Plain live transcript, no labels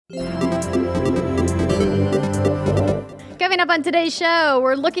Coming up on today's show,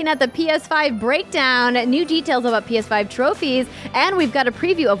 we're looking at the PS5 breakdown, new details about PS5 trophies, and we've got a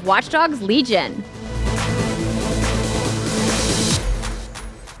preview of Watch Dogs Legion.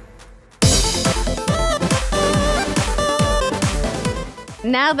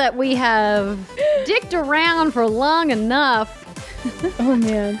 Now that we have dicked around for long enough, oh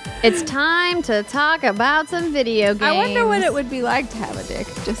man, it's time to talk about some video games. I wonder what it would be like to have a dick,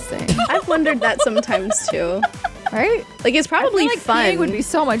 just saying. I've wondered that sometimes too. Right? Like, it's probably fun. fun. Would be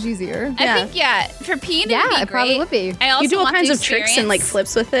so much easier. I think, for peeing, it probably would be. I also You do all want kinds the of tricks and experience.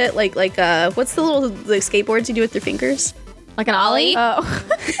 flips with it. Like what's the little skateboards you do with your fingers? Like an ollie? Oh.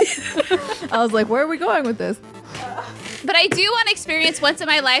 I was like, where are we going with this? But I do want to experience once in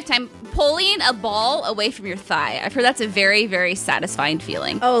my lifetime pulling a ball away from your thigh. I've heard that's a very, very satisfying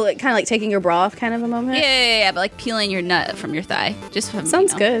feeling. Oh, like kind of like taking your bra off, kind of a moment. Yeah, but like peeling your nut from your thigh. Just from,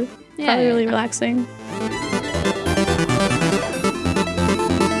 Sounds good. Yeah, Probably really yeah. relaxing.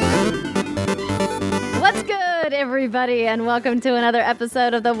 What's good, everybody, and welcome to another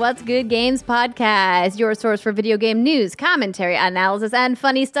episode of the What's Good Games podcast, your source for video game news, commentary, analysis, and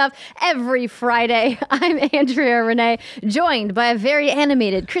funny stuff every Friday. I'm Andrea Renee, joined by a very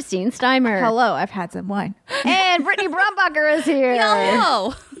animated Christine Steimer. Hello, I've had some wine. And Brittany Brombacher is here.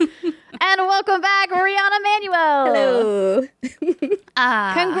 Yo! And welcome back, Rihanna Manuel. Hello.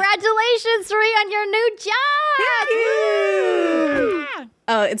 Congratulations, Rhi, on your new job.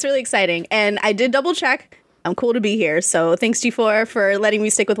 Oh, it's really exciting. And I did double check. I'm cool to be here. So thanks, G4, for letting me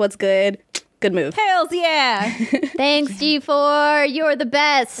stick with what's good. Good move. Hells yeah! Thanks, G4. You're the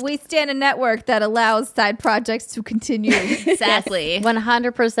best. We stand a network that allows side projects to continue. Exactly.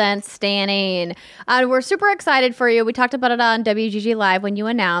 100% standing. We're super excited for you. We talked about it on WGG Live when you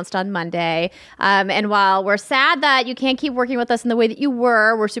announced on Monday. And while we're sad that you can't keep working with us in the way that you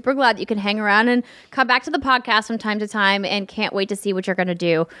were, we're super glad that you can hang around and come back to the podcast from time to time, and can't wait to see what you're going to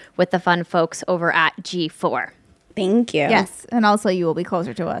do with the fun folks over at G4. Thank you. Yes, and also you will be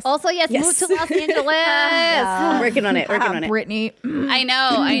closer to us. Also, move to Los Angeles. Working on it. Working on it. Brittany. I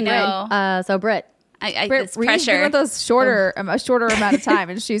know. So, Britt. This Rhi's pressure. been with us a shorter amount of time,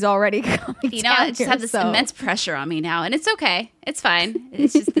 and she's already coming You know, down I just here, have this so. immense pressure on me now, and it's okay. It's fine.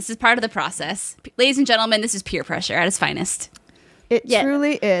 It's just this is part of the process. Ladies and gentlemen, this is peer pressure at its finest. It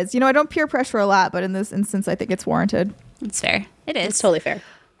truly is. You know, I don't peer pressure a lot, but in this instance, I think it's warranted. It's fair. It is. It's totally fair.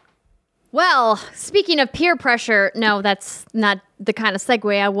 Well, speaking of peer pressure, no, that's not the kind of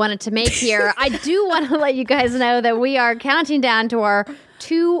segue I wanted to make here. I do want to let you guys know that we are counting down to our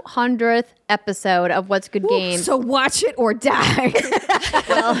 200th episode of What's Good Games. So watch it or die.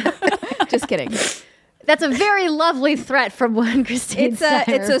 Well, Just kidding. that's a very lovely threat from one Christine Steiner.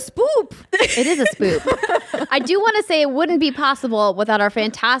 It's a spoop. It is a spoop. I do want to say it wouldn't be possible without our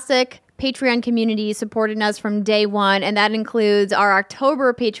fantastic Patreon community supporting us from day one, and that includes our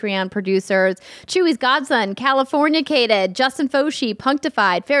October Patreon producers, Chewy's Godson, Californicated, Justin Foshi,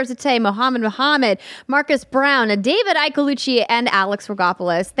 Punctified, Farazate, Mohammed, Marcus Brown, David Icolucci, and Alex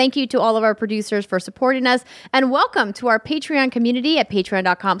Rogopoulos. Thank you to all of our producers for supporting us, and welcome to our Patreon community at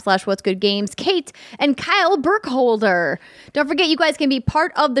patreon.com/whatsgoodgames, Kate and Kyle Burkholder. Don't forget, you guys can be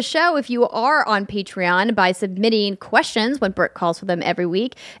part of the show if you are on Patreon by submitting questions when Britt calls for them every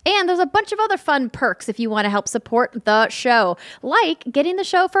week, and there's a bunch of other fun perks if you want to help support the show, like getting the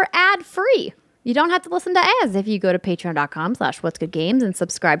show for ad-free. You don't have to listen to ads if you go to patreon.com/whatsgoodgames and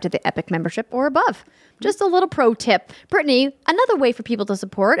subscribe to the Epic membership or above. Just a little pro tip. Brittany, another way for people to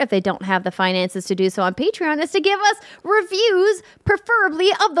support if they don't have the finances to do so on Patreon is to give us reviews,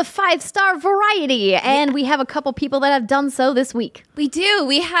 preferably of the 5-star variety. And we have a couple people that have done so this week. We do.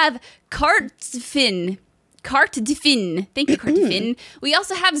 We have Cartfin. Thank you, Cartfin. We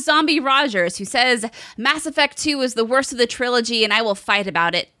also have Zombie Rogers, who says, Mass Effect 2 is the worst of the trilogy, and I will fight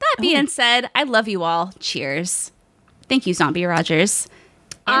about it. That being said, I love you all. Cheers. Thank you, Zombie Rogers.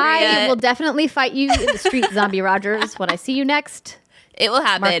 I will definitely fight you in the street, Zombie Rogers, when I see you next. It will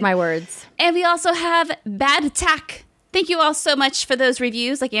happen. Mark my words. And we also have Bad Attack. Thank you all so much for those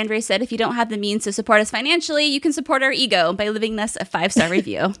reviews. Like Andre said, if you don't have the means to support us financially, you can support our ego by leaving us a 5-star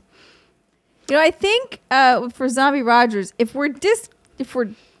review. You know, I think for Zombie Rogers, if we're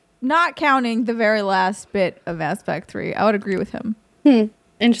not counting the very last bit of Mass Effect 3, I would agree with him.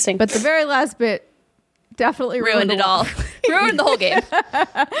 Interesting. But the very last bit definitely Ruined it all. Ruined the whole game.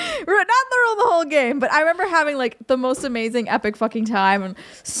 Not the whole game, but I remember having like the most amazing epic fucking time and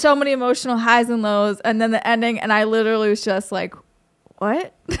so many emotional highs and lows, and then the ending, and I literally was just like,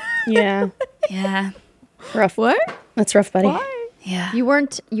 what? Yeah. Yeah. Rough. What? That's rough, buddy. Why? Yeah. You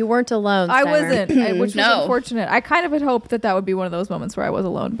weren't alone. I Steimer. wasn't, which No. was unfortunate. I kind of had hoped that would be one of those moments where I was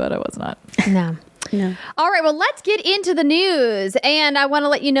alone, but I was not. No. No. All right, well, let's get into the news. And I want to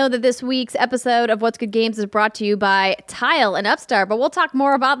let you know that this week's episode of What's Good Games is brought to you by Tile and Upstart, but we'll talk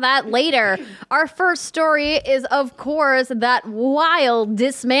more about that later. Our first story is, of course, that wild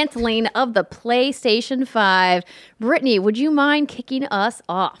dismantling of the PlayStation 5. Brittany, would you mind kicking us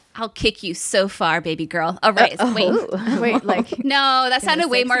off? I'll kick you so far, baby girl. All right. Wait. Wait, like No, that sounded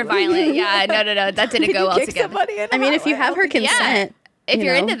way more violent. Yeah, no. That didn't go well kick together. somebody in I mean, a if you have her consent. If you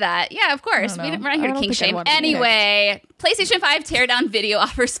you're know. into that, yeah, of course. I don't know. We're not here I to don't kink think I'd shame. want to be Anyway, PlayStation 5 teardown video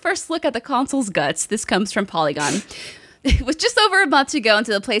offers first look at the console's guts. This comes from Polygon. With just over a month to go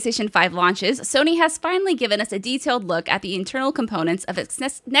until the PlayStation 5 launches, Sony has finally given us a detailed look at the internal components of its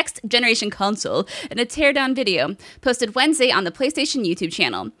next generation console in a teardown video posted Wednesday on the PlayStation YouTube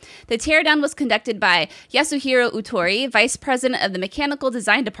channel. The teardown was conducted by Yasuhiro Utori, Vice President of the Mechanical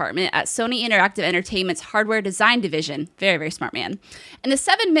Design Department at Sony Interactive Entertainment's Hardware Design Division. Very, very smart man. In the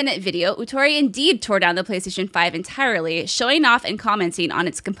 7-minute video, Utori indeed tore down the PlayStation 5 entirely, showing off and commenting on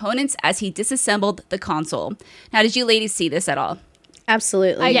its components as he disassembled the console. Now, did you ladies see this at all?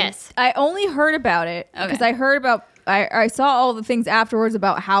 Absolutely. Yes. I only heard about it because Okay. I heard about I saw all the things afterwards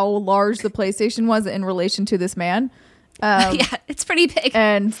about how large the PlayStation was in relation to this man. Yeah, it's pretty big.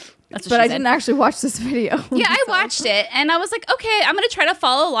 And That's what but she I said. didn't actually watch this video. Yeah, I watched it and I was like, okay, I'm going to try to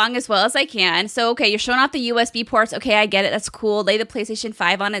follow along as well as I can. So, okay, you're showing off the USB ports. Okay, I get it. That's cool. Lay the PlayStation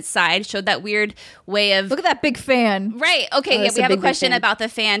 5 on its side. Showed that weird way of... Look at that big fan. Right. Okay, yeah, that's we a have a big question fan. about the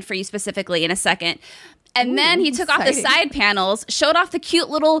fan for you specifically in a second. And then he took off the exciting. side panels, showed off the cute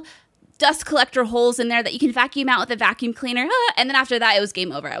little dust collector holes in there that you can vacuum out with a vacuum cleaner. And then after that, it was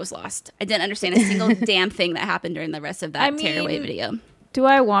game over. I was lost. I didn't understand a single damn thing that happened during the rest of that I mean, tearaway video. Do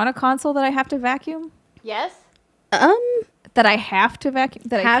I want a console that I have to vacuum? Yes. That I have to vacuum?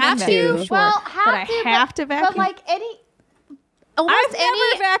 That I Have can to. vacuum? Sure. Well, have that to, I have to vacuum. But like almost I've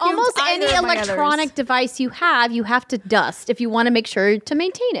never vacuumed almost either any of my electronic others. device you have to dust if you want to make sure to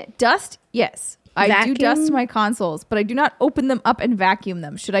maintain it. Dust? Yes. I Vacuum? do dust my consoles, but I do not open them up and vacuum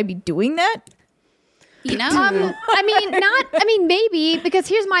them. Should I be doing that? You know? I mean, maybe, because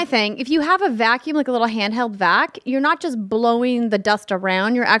here's my thing. If you have a vacuum, like a little handheld vac, you're not just blowing the dust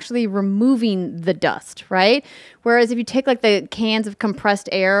around, you're actually removing the dust, right? Whereas if you take like the cans of compressed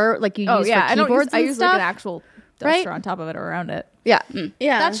air, like you use for I keyboards I and use stuff. like an actual duster right? on top of it or around it. Yeah.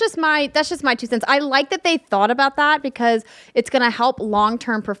 Yeah. That's just my 2 cents. I like that they thought about that because it's going to help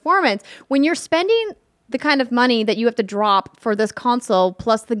long-term performance. When you're spending the kind of money that you have to drop for this console,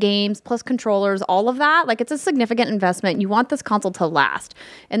 plus the games, plus controllers, all of that, like it's a significant investment. You want this console to last.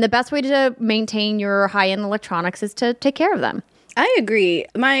 And the best way to maintain your high-end electronics is to take care of them. I agree.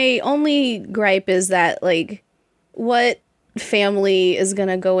 My only gripe is that, like, what family is going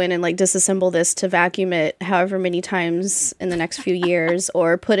to go in and, like, disassemble this to vacuum it however many times in the next few years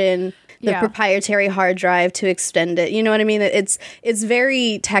or put in the Yeah. proprietary hard drive to extend it? You know what I mean? It's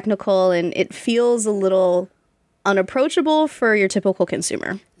very technical and it feels a little unapproachable for your typical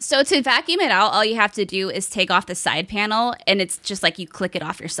consumer. So to vacuum it out, all you have to do is take off the side panel, and it's just like you click it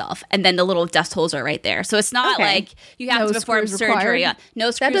off yourself, and then the little dust holes are right there. So it's not Okay. like you have No to perform screws surgery. required? No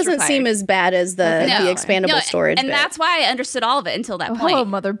screws That doesn't required. seem as bad as the No. expandable No, storage and bit. that's why I understood all of it until that point. Hello,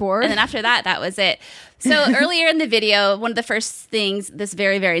 motherboard. And then after that, that was it. So earlier in the video, one of the first things this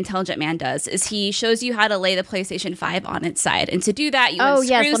very, very intelligent man does is he shows you how to lay the PlayStation 5 on its side. And to do that, you Oh, unscrew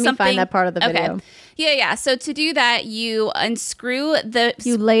yes, let me something. find that part of the Okay. video. Yeah. So to do that, you unscrew the...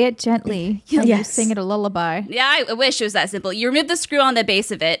 You lay it gently. And you Yes. sing it a lullaby. Yeah, I wish it was that simple. You remove the screw on the base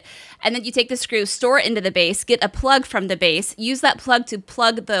of it, and then you take the screw, store it into the base, get a plug from the base, use that plug to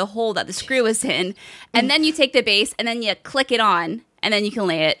plug the hole that the screw is in, and then you take the base, and then you click it on, and then you can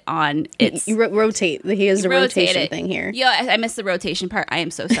lay it on its... You rotate. He has a rotate rotation it. thing here. Yeah, I missed the rotation part. I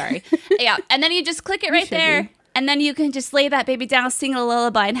am so sorry. Yeah, and then you just click it right should there. be. And then you can just lay that baby down, sing a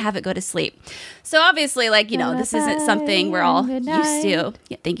lullaby, and have it go to sleep. So obviously, like, you know, this isn't something we're all Good used to. night.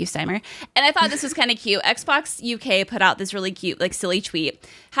 Yeah, thank you, Steimer. And I thought this was kind of cute. Xbox UK put out this really cute, like, silly tweet.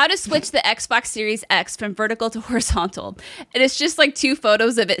 How to switch the Xbox Series X from vertical to horizontal. And it's just like 2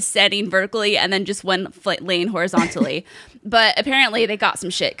 photos of it standing vertically and then just one laying horizontally. But apparently they got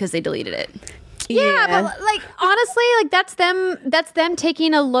some shit because they deleted it. Yeah, but like honestly, like that's them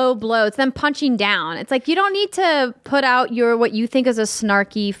taking a low blow. It's them punching down. It's like you don't need to put out your what you think is a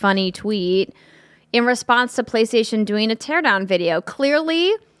snarky, funny tweet in response to PlayStation doing a teardown video.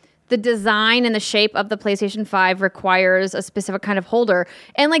 Clearly, the design and the shape of the PlayStation 5 requires a specific kind of holder.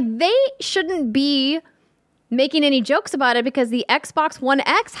 And like they shouldn't be making any jokes about it because the Xbox One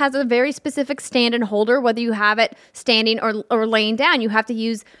X has a very specific stand and holder, whether you have it standing or laying down. You have to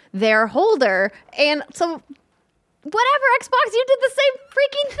use their holder. And so whatever, Xbox, you did the same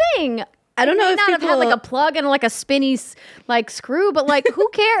freaking thing. I don't know may if not have had like a plug and like a spinny like screw, but like who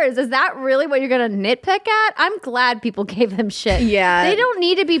cares? Is that really what you're gonna nitpick at? I'm glad people gave them shit. Yeah. They don't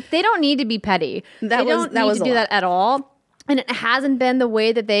need to be petty. They don't need to do that at all. And it hasn't been the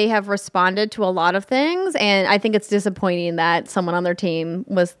way that they have responded to a lot of things. And I think it's disappointing that someone on their team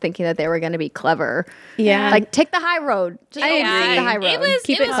was thinking that they were going to be clever. Yeah. Like, take the high road. Just I agree. take the high road.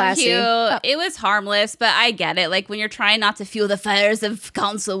 Keep it classy. Cute. It was harmless, but I get it. Like when you're trying not to fuel the fires of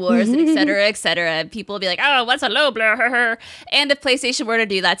console wars and et cetera, people will be like, oh, what's a low blow? And if PlayStation were to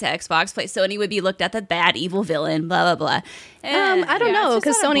do that to Xbox, Sony would be looked at the bad, evil villain, blah, blah, blah. I don't know, it's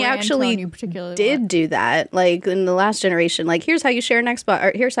just because not a Sony brand actually tone you particularly did want. do that. Like in the last generation, like here's how you share an Xbox,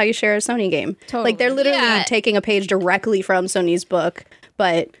 or here's how you share a Sony game. Totally. Like they're literally Yeah. taking a page directly from Sony's book.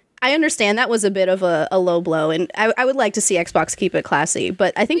 But I understand that was a bit of a low blow, and I would like to see Xbox keep it classy.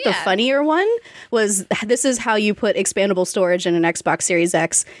 But I think the Yeah. funnier one was this is how you put expandable storage in an Xbox Series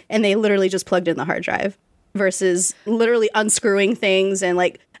X, and they literally just plugged in the hard drive versus literally unscrewing things and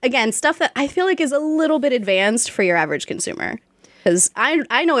like, again, stuff that I feel like is a little bit advanced for your average consumer. Because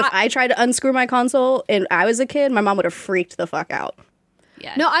I know if I tried to unscrew my console and I was a kid, my mom would have freaked the fuck out.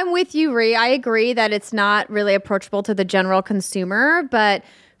 Yeah. No, I'm with you, Ree. I agree that it's not really approachable to the general consumer, but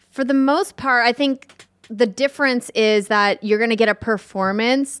for the most part, I think the difference is that you're going to get a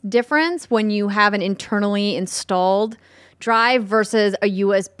performance difference when you have an internally installed drive versus a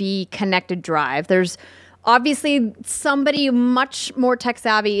USB connected drive. There's obviously somebody much more tech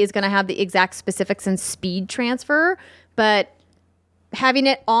savvy is going to have the exact specifics and speed transfer, but having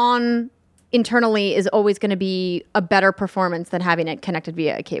it on internally is always going to be a better performance than having it connected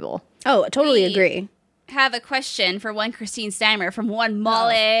via a cable. Oh, I totally We- agree. Have a question for one Christine Steimer from one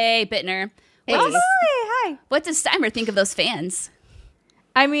Molly Bittner. Hey. Hi. What does Steimer think of those fans?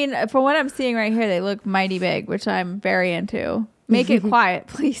 I mean, from what I'm seeing right here, they look mighty big, which I'm very into. Make it quiet,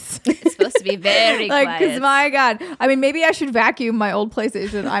 please. It's supposed to be very Like, quiet. because my God, I mean, maybe I should vacuum my old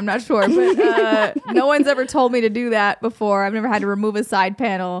PlayStation. I'm not sure, but no one's ever told me to do that before. I've never had to remove a side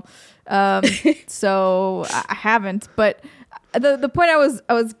panel, so I haven't. But the point I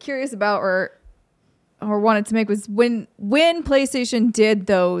was curious about or wanted to make was when PlayStation did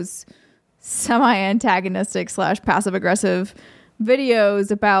those semi-antagonistic / passive-aggressive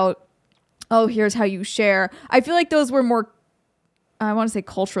videos about, oh, here's how you share. I feel like those were more, I want to say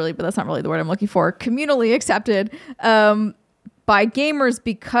culturally, but that's not really the word I'm looking for, communally accepted by gamers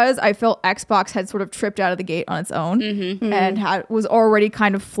because I felt Xbox had sort of tripped out of the gate on its own and was already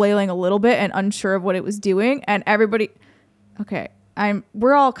kind of flailing a little bit and unsure of what it was doing. And everybody, okay,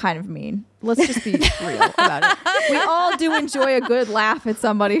 we're all kind of mean. Let's just be real about it. We all do enjoy a good laugh at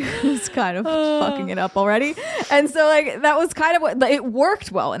somebody who's kind of fucking it up already. And so like that was kind of what it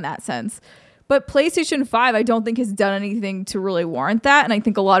worked well in that sense. But PlayStation 5, I don't think has done anything to really warrant that. And I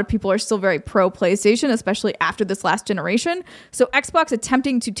think a lot of people are still very pro PlayStation, especially after this last generation. So Xbox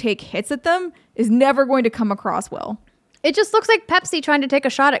attempting to take hits at them is never going to come across well. It just looks like Pepsi trying to take a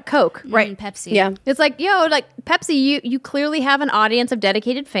shot at Coke. Right, Pepsi. Yeah. It's like, like Pepsi, you clearly have an audience of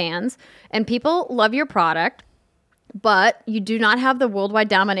dedicated fans and people love your product, but you do not have the worldwide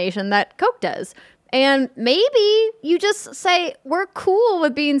domination that Coke does. And maybe you just say, we're cool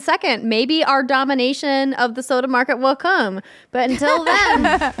with being second. Maybe our domination of the soda market will come. But until then,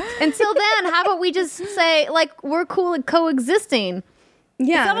 how about we just say, like, we're cool at coexisting?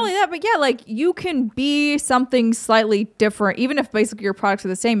 Yeah. It's not only that, but yeah, like you can be something slightly different. Even if basically your products are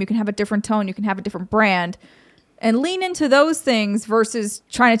the same, you can have a different tone, you can have a different brand and lean into those things versus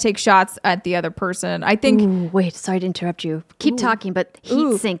trying to take shots at the other person. I think. Ooh, wait, sorry to interrupt you. Keep talking, but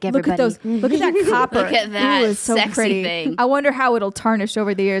heat sink, everybody. Look at those. Look at that copper. Look at that Ooh, it's so sexy pretty. thing. I wonder how it'll tarnish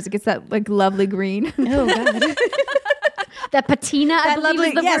over the years. It gets that like lovely green. Oh, God. That patina, I believe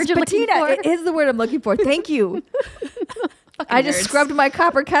is the word you're looking patina. for. It is the word I'm looking for. Thank you. I just nerds. scrubbed my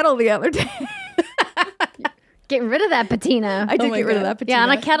copper kettle the other day. Getting rid of that patina. I did my get rid of God. that patina. Yeah, on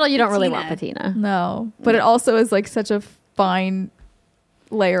a kettle, you don't really Patina. want patina. No, but it also is like such a fine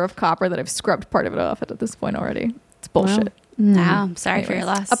layer of copper that I've scrubbed part of it off at this point already. It's bullshit. Wow, I'm sorry for your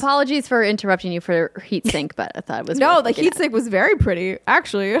loss. Apologies for interrupting you for heat sink, but I thought it was No, worth the looking heat at. sink was very pretty.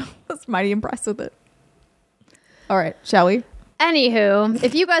 Actually, I was mighty impressed with it. All right, shall we? Anywho,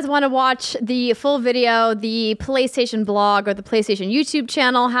 if you guys want to watch the full video, the PlayStation blog or the PlayStation YouTube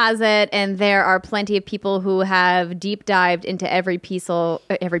channel has it, and there are plenty of people who have deep dived into every piece and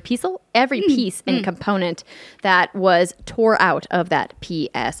component that was tore out of that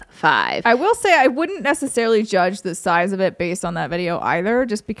PS5. I will say I wouldn't necessarily judge the size of it based on that video either,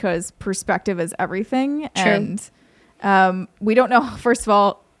 just because perspective is everything. True. And we don't know, first of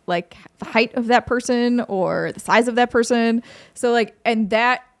all, like the height of that person or the size of that person. So like, and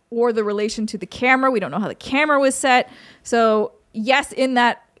that or the relation to the camera. We don't know how the camera was set. So yes, in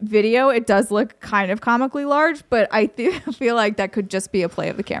that video, it does look kind of comically large, but I feel like that could just be a play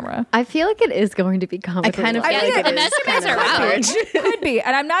of the camera. I feel like it is going to be comically kind of large. feel like the it is measurements kind are of out. large. Could be,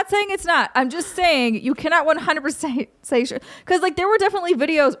 and I'm not saying it's not. I'm just saying you cannot 100% say sure, because like there were definitely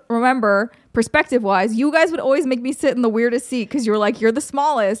videos. Remember, perspective wise, you guys would always make me sit in the weirdest seat because you're like, you're the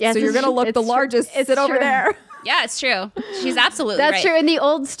smallest, Yes, so you're it's gonna true. look It's the true. largest. It's Sit over true. there. Yeah, it's true. She's absolutely That's right. true. In the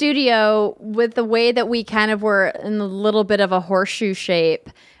old studio, with the way that we kind of were in a little bit of a horseshoe shape,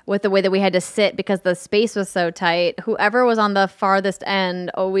 with the way that we had to sit because the space was so tight, whoever was on the farthest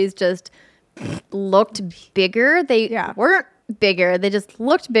end always just looked bigger. They weren't bigger. They just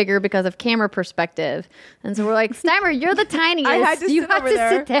looked bigger because of camera perspective. And so we're like, Steimer, you're the tiniest. I had to you sit have over to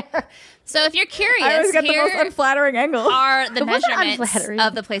there. sit there. So if you're curious, I always got the most here unflattering angle. are the It wasn't measurements unflattering.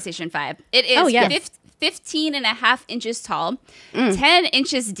 of the PlayStation 5. It is Oh, yeah. 15 and a half inches tall, 10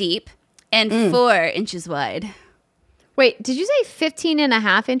 inches deep, and 4 inches wide. Wait, did you say 15 and a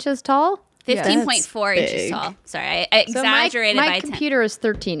half inches tall? 15.4 That's inches big. tall. Sorry, I So exaggerated my by 10. computer is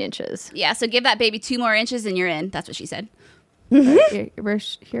 13 inches. Yeah, so give that baby 2 more inches and you're in. That's what she said.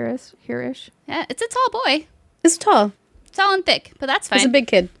 Here-ish. Yeah, it's a tall boy. It's tall. Tall and thick, but that's fine. He's a big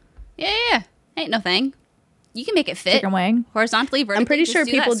kid. Yeah. Ain't no thing. You can make it fit Chicken wing. horizontally, vertically. I'm pretty just sure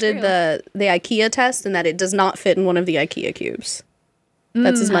do that people did screw. the IKEA test and that it does not fit in one of the IKEA cubes.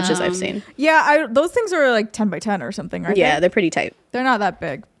 That's as much as I've seen. Yeah, those things are like 10 by 10 or something, right? Yeah, they're pretty tight. They're not that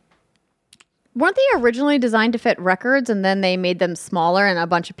big. Weren't they originally designed to fit records and then they made them smaller and a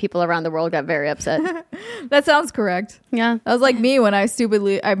bunch of people around the world got very upset? That sounds correct. Yeah. That was like me when I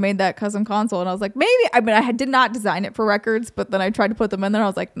made that custom console and I was like, maybe, I mean, did not design it for records, but then I tried to put them in there. I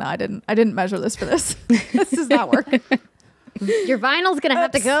was like, no, I didn't measure this for this. This does not work. Your vinyl's going to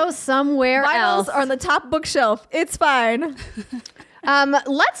have to Oops. go somewhere Vinyls else. are on the top bookshelf. It's fine.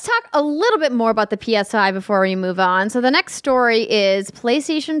 Let's talk a little bit more about the PS5 before we move on. So the next story is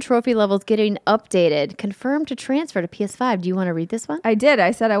PlayStation trophy levels getting updated, confirmed to transfer to PS5. Do you want to read this one? I did. I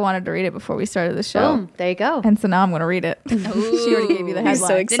said I wanted to read it before we started the show. Boom. There you go. And so now I'm going to read it. She already gave you the He's headline.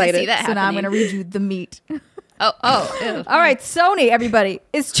 so excited. Didn't see that So now I'm going happening. to read you the meat. Ew. All right, Sony, everybody,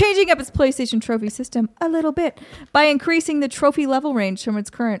 is changing up its PlayStation trophy system a little bit by increasing the trophy level range from its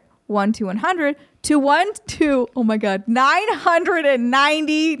current 1 to 100 to 1 to, oh my God,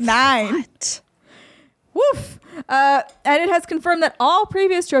 999. What? Woof. And it has confirmed that all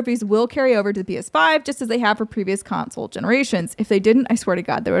previous trophies will carry over to the PS5, just as they have for previous console generations. If they didn't, I swear to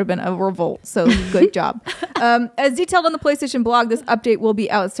God, there would have been a revolt. So good job. As detailed on the PlayStation blog, this update will be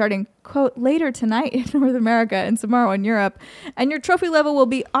out starting, quote, later tonight in North America and tomorrow in Europe. And your trophy level will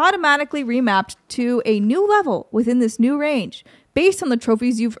be automatically remapped to a new level within this new range, based on the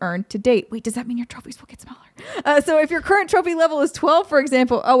trophies you've earned to date. Wait, does that mean your trophies will get smaller? So if your current trophy level is 12, for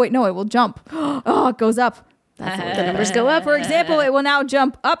example, oh wait, no, it will jump. Oh, it goes up. The numbers go up. For example, it will now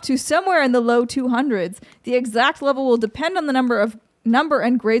jump up to somewhere in the low 200s. The exact level will depend on the number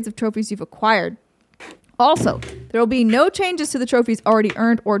and grades of trophies you've acquired. Also, there will be no changes to the trophies already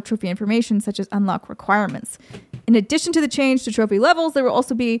earned or trophy information, such as unlock requirements. In addition to the change to trophy levels, there will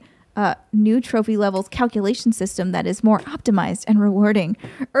also be a new trophy levels calculation system that is more optimized and rewarding.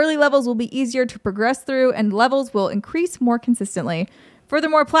 Early levels will be easier to progress through, and levels will increase more consistently.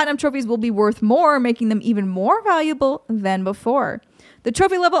 Furthermore, platinum trophies will be worth more, making them even more valuable than before. The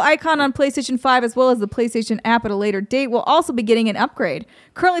trophy level icon on PlayStation 5, as well as the PlayStation app at a later date, will also be getting an upgrade.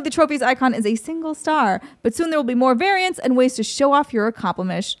 Currently, the trophies icon is a single star, but soon there will be more variants and ways to show off your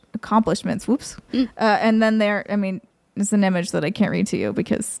accomplishments. Whoops. And then it's an image that I can't read to you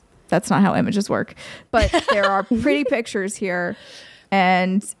because that's not how images work. But there are pretty pictures here.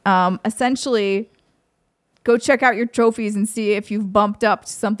 And essentially, go check out your trophies and see if you've bumped up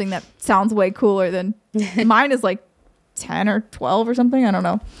to something that sounds way cooler than mine is like 10 or 12 or something. I don't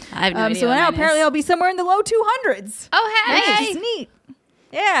know. I have no idea So what now mine apparently is. I'll be somewhere in the low 200s. Oh, Which hey. is neat.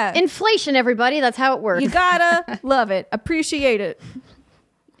 Yeah. Inflation, everybody. That's how it works. You gotta love it. Appreciate it.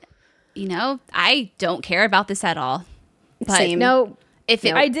 You know, I don't care about this at all. But Same. No, If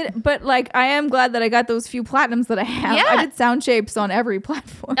it, I did, but like I am glad that I got those few platinums that I have. Yeah. I did sound shapes on every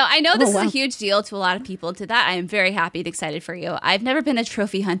platform. No, I know this wow. is a huge deal to a lot of people. To that, I am very happy and excited for you. I've never been a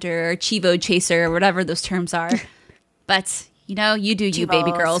trophy hunter or Chivo chaser or whatever those terms are. But, you know, you do you,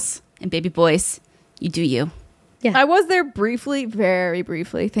 baby Chivos. girls and baby boys. You do you. I was there briefly, very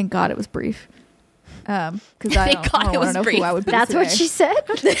briefly. Thank God it was brief. Because I Thank don't, God I it don't was wanna know brief. who I would be That's what today. she said.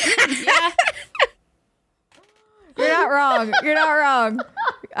 Yeah. You're not wrong. You're not wrong.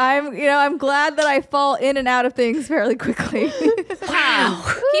 I'm glad that I fall in and out of things fairly quickly. Wow.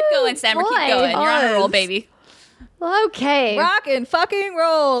 Keep going, Sammer. Keep boy. going. You're on a roll, baby. Okay. Rock and fucking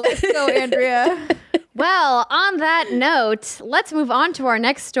roll. Let's go, Andrea. Well, on that note, let's move on to our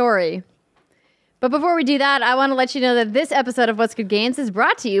next story. But before we do that, I want to let you know that this episode of What's Good Games is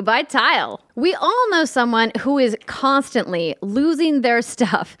brought to you by Tile. We all know someone who is constantly losing their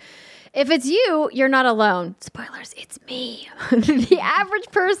stuff. If it's you, you're not alone. Spoilers, it's me. The average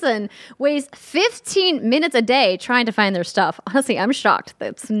person wastes 15 minutes a day trying to find their stuff. Honestly, I'm shocked.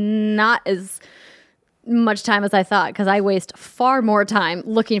 That's not as much time as I thought, because I waste far more time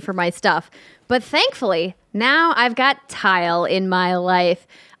looking for my stuff. But thankfully, now I've got Tile in my life.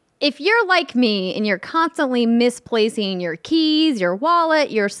 If you're like me and you're constantly misplacing your keys, your wallet,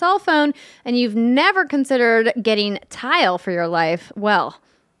 your cell phone, and you've never considered getting Tile for your life, well,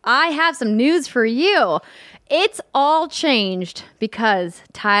 I have some news for you. It's all changed because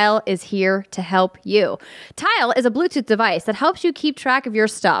Tile is here to help you. Tile is a Bluetooth device that helps you keep track of your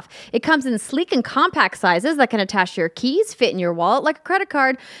stuff. It comes in sleek and compact sizes that can attach to your keys, fit in your wallet like a credit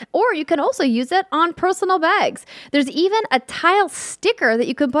card, or you can also use it on personal bags. There's even a Tile sticker that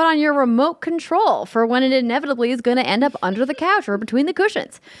you can put on your remote control for when it inevitably is going to end up under the couch or between the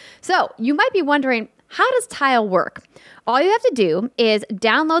cushions. So you might be wondering, how does Tile work? All you have to do is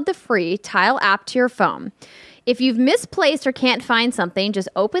download the free Tile app to your phone. If you've misplaced or can't find something, just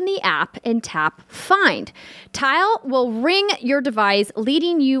open the app and tap Find. Tile will ring your device,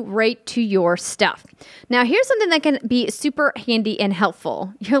 leading you right to your stuff. Now, here's something that can be super handy and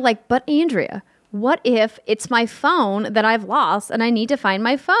helpful. You're like, but Andrea, what if it's my phone that I've lost and I need to find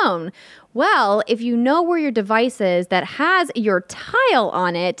my phone? Well, if you know where your device is that has your Tile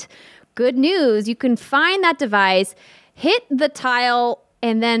on it, good news, you can find that device, hit the Tile,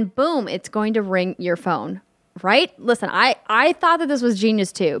 and then boom, it's going to ring your phone. Right? Listen, I thought that this was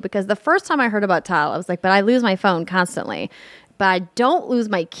genius too, because the first time I heard about Tile, I was like, but I lose my phone constantly, but I don't lose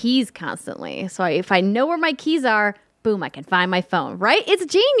my keys constantly. So if I know where my keys are, boom, I can find my phone, right? It's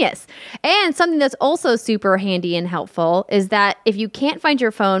genius. And something that's also super handy and helpful is that if you can't find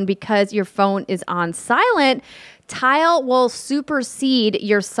your phone because your phone is on silent, Tile will supersede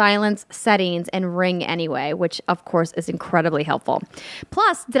your silence settings and ring anyway, which of course is incredibly helpful.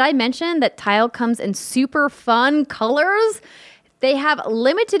 Plus, did I mention that Tile comes in super fun colors? They have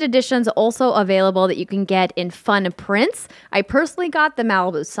limited editions also available that you can get in fun prints. I personally got the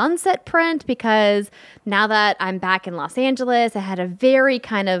Malibu Sunset print because now that I'm back in Los Angeles, it had a very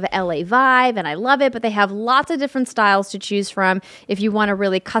kind of LA vibe and I love it, but they have lots of different styles to choose from if you want to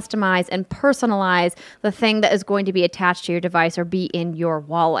really customize and personalize the thing that is going to be attached to your device or be in your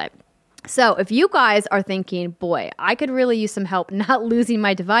wallet. So if you guys are thinking, boy, I could really use some help not losing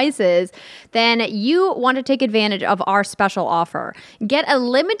my devices, then you want to take advantage of our special offer. Get a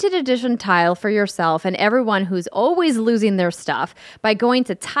limited edition Tile for yourself and everyone who's always losing their stuff by going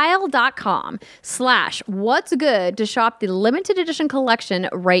to tile.com/what's good to shop the limited edition collection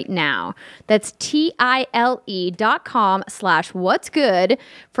right now. That's TILE.com/what's good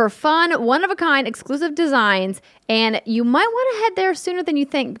for fun, one-of-a-kind exclusive designs. And you might want to head there sooner than you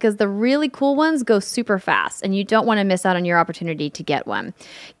think because the really cool ones go super fast and you don't want to miss out on your opportunity to get one.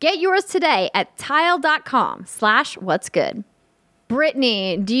 Get yours today at tile.com/what's-good.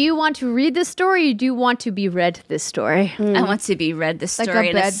 Brittany, do you want to read this story or do you want to be read this story? I want to be read this Like a story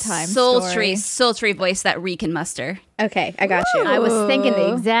in bedtime sultry, story. sultry voice that Ree can muster. Okay, I got you. I was thinking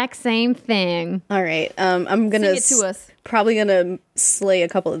the exact same thing. All right. I'm gonna Sing it to us. probably gonna slay a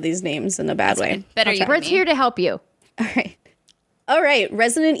couple of these names in a bad way. Better you Britt's than me. here to help you. All right.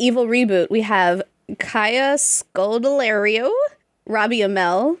 Resident Evil reboot. We have Kaya Scodelario, Robbie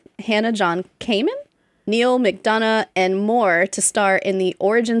Amell, Hannah John Kamen, Neil McDonough, and more to star in the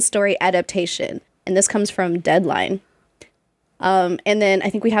origin story adaptation. And this comes from Deadline. And then I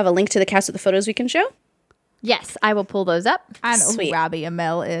think we have a link to the cast with the photos we can show. Yes, I will pull those up. I know Sweet. who Robbie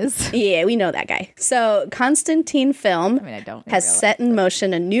Amell is. Yeah, we know that guy. So Constantine Film I mean, I don't in has real life, set in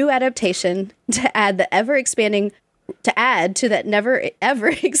motion a new adaptation to add the to that never ever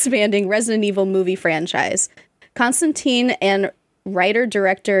expanding Resident Evil movie franchise. Constantine and writer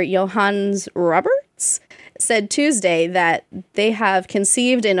director Johannes Roberts said Tuesday that they have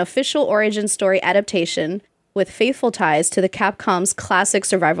conceived an official origin story adaptation with faithful ties to the Capcom's classic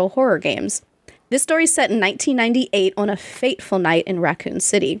survival horror games. This story is set in 1998 on a fateful night in Raccoon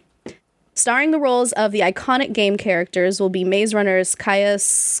City. Starring the roles of the iconic game characters will be Maze Runner's Kaya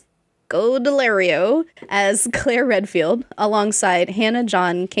Scodelario as Claire Redfield, alongside Hannah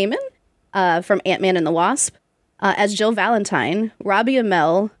John Kamen from Ant-Man and the Wasp, as Jill Valentine, Robbie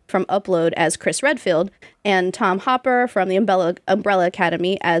Amell from Upload as Chris Redfield, and Tom Hopper from the Umbrella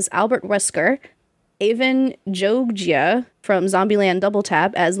Academy as Albert Wesker, Avon Joggia from Zombieland Double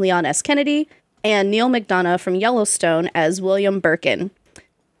Tap as Leon S. Kennedy, and Neil McDonough from Yellowstone as William Birkin.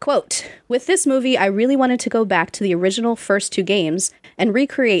 Quote, "With this movie, I really wanted to go back to the original first two games and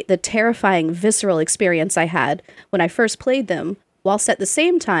recreate the terrifying, visceral experience I had when I first played them, whilst at the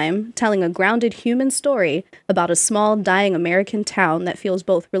same time telling a grounded human story about a small, dying American town that feels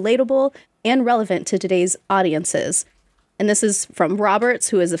both relatable and relevant to today's audiences." And this is from Roberts,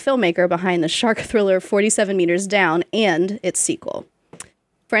 who is the filmmaker behind the shark thriller 47 Meters Down and its sequel.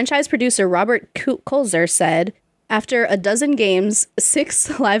 Franchise producer Robert Kulzer said, "After a dozen games,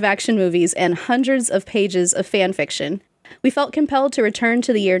 6 live-action movies, and hundreds of pages of fan fiction, we felt compelled to return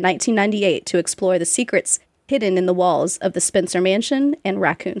to the year 1998 to explore the secrets hidden in the walls of the Spencer Mansion and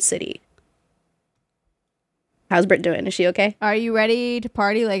Raccoon City." How's Britt doing? Is she okay? Are you ready to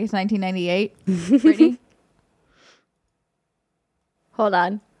party like it's 1998, Brittany? Hold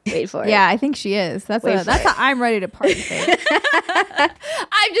on. Wait for it. Yeah, I think she is. That's how I'm ready to party. Babe.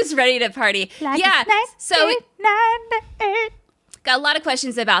 I'm just ready to party. Yeah. So got a lot of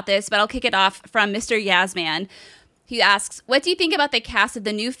questions about this, but I'll kick it off from Mr. Yasman. He asks, what do you think about the cast of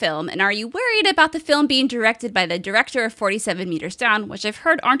the new film? And are you worried about the film being directed by the director of 47 Meters Down, which I've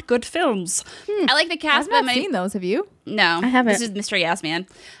heard aren't good films? I like the cast, I've not seen those. Have you? No, I haven't. This is Mr. Yasman.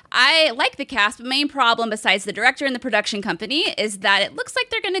 I like the cast, but main problem besides the director and the production company is that it looks like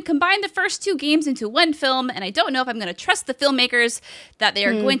they're going to combine the first 2 games into one film, and I don't know if I'm going to trust the filmmakers that they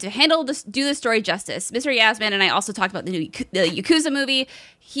are going to do the story justice. Mr. Yasman and I also talked about the Yakuza movie.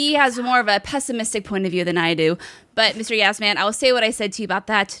 He has more of a pessimistic point of view than I do. But Mr. Yasman, I will say what I said to you about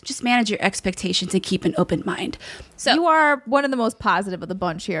that. Just manage your expectations and keep an open mind. So You are one of the most positive of the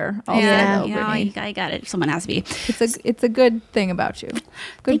bunch here. Also, though, Brittany. I got it. Someone has to be. It's a good thing about you.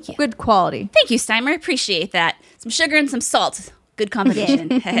 Good quality. Thank you, Steimer. Appreciate that. Some sugar and some salt. Good combination.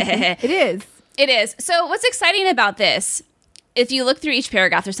 It is. It is. So what's exciting about this? If you look through each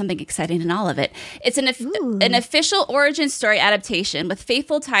paragraph, there's something exciting in all of it. It's an official origin story adaptation with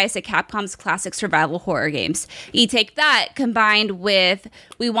faithful ties to Capcom's classic survival horror games. You take that combined with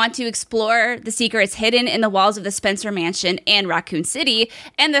we want to explore the secrets hidden in the walls of the Spencer Mansion and Raccoon City,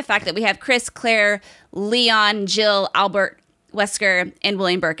 and the fact that we have Chris, Claire, Leon, Jill, Albert, Wesker, and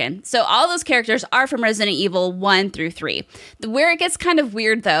William Birkin. So all those characters are from Resident Evil 1 through 3. Where it gets kind of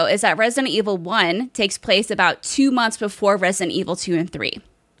weird, though, is that Resident Evil 1 takes place about 2 months before Resident Evil 2 and 3.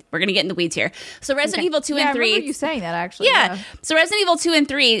 We're going to get in the weeds here. So Resident Evil 2 and 3... I remember you saying that, actually. Yeah. So Resident Evil 2 and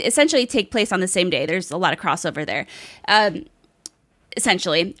 3 essentially take place on the same day. There's a lot of crossover there.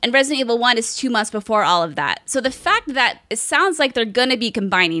 Essentially. And Resident Evil 1 is 2 months before all of that. So the fact that it sounds like they're going to be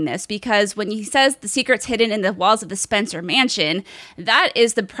combining this, because when he says the secret's hidden in the walls of the Spencer Mansion, that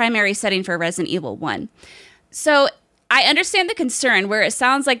is the primary setting for Resident Evil 1. So I understand the concern where it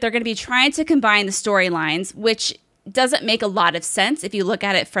sounds like they're going to be trying to combine the storylines, which doesn't make a lot of sense if you look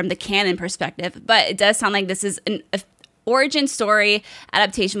at it from the canon perspective, but it does sound like this is an origin story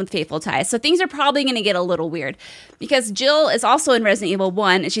adaptation with faithful ties. So things are probably going to get a little weird because Jill is also in Resident Evil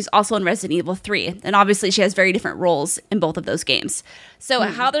 1 and she's also in Resident Evil 3. And obviously she has very different roles in both of those games. So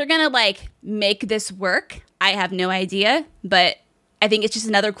how they're going to make this work, I have no idea, but I think it's just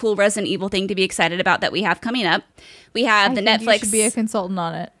another cool Resident Evil thing to be excited about that we have coming up. We have the Netflix. You should be a consultant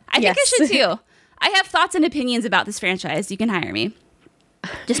on it. I think I should too. I have thoughts and opinions about this franchise. You can hire me.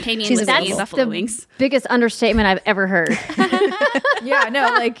 Just pay me in with buffalo wings. Biggest understatement I've ever heard. Yeah,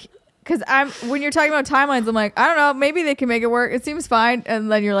 no, because when you're talking about timelines, I'm like, I don't know, maybe they can make it work. It seems fine,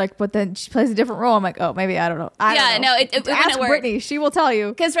 and then you're like, but then she plays a different role. I'm like, oh, maybe I don't know. It Ask work. Brittany, she will tell you.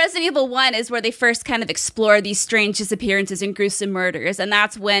 Because Resident Evil 1 is where they first kind of explore these strange disappearances and gruesome murders, and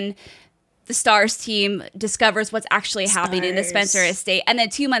that's when the STARS team discovers what's actually happening in the Spencer estate. And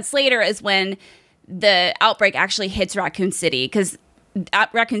then 2 months later is when the outbreak actually hits Raccoon City, because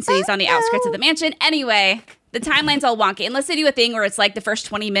Raccoon City is on the outskirts of the mansion. Anyway, the timeline's all wonky. Unless they do a thing where it's like the first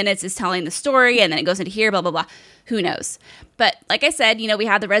 20 minutes is telling the story and then it goes into here, blah, blah, blah. Who knows? But like I said, we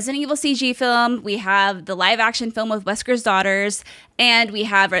have the Resident Evil CG film, we have the live action film with Wesker's daughters, and we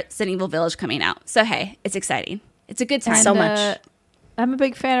have Resident Evil Village coming out. So hey, it's exciting. It's a good time. So much. I'm a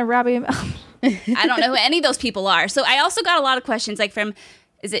big fan of Robbie Amell. I don't know who any of those people are. So I also got a lot of questions like from,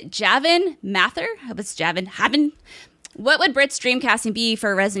 is it Javin Mather? I hope it's Javin. What would Brit's dream casting be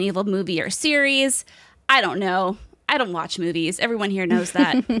for a Resident Evil movie or series? I don't know. I don't watch movies. Everyone here knows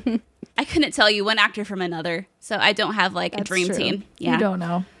that. I couldn't tell you one actor from another. So I don't have like a dream team. Yeah. You don't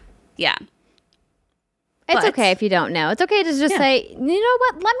know. Yeah. It's But- okay if you don't know. It's okay to just say, you know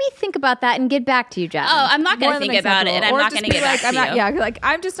what? Let me think about that and get back to you, Jasmine. Oh, I'm not going More to than think about it, and I'm acceptable. Or not just going to be get like, back I'm to not, you. Yeah, like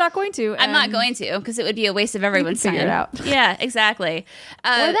I'm just not going to. I'm not and going to because it would be a waste of everyone's figure time. it out. Yeah, exactly.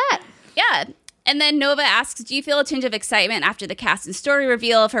 or that. Yeah. And then Nova asks, do you feel a tinge of excitement after the cast and story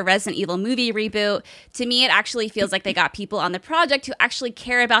reveal for Resident Evil movie reboot? To me, it actually feels like they got people on the project who actually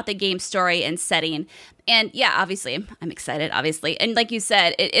care about the game's story and setting. And yeah, obviously, I'm excited, obviously. And like you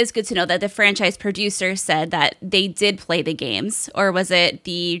said, it is good to know that the franchise producer said that they did play the games. Or was it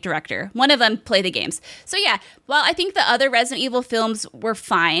the director? One of them played the games. So yeah, while I think the other Resident Evil films were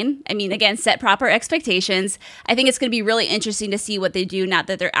fine, I mean, again, set proper expectations, I think it's going to be really interesting to see what they do now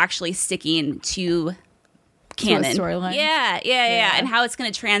that they're actually sticking to canon. storyline. Yeah. And how it's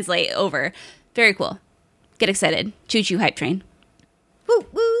going to translate over. Very cool. Get excited. Choo-choo hype train. Woo,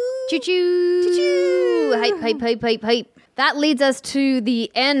 woo. Choo-choo. Choo-choo. Hype. That leads us to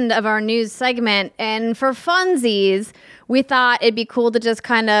the end of our news segment. And for funsies, we thought it'd be cool to just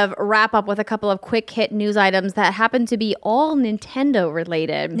kind of wrap up with a couple of quick hit news items that happen to be all Nintendo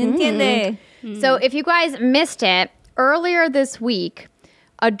related. Nintendo. So if you guys missed it, earlier this week,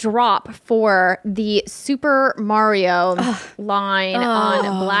 a drop for the Super Mario line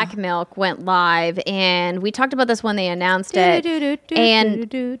on Black Milk went live, and we talked about this when they announced it.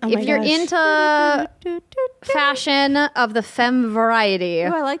 And if you're into fashion of the femme variety,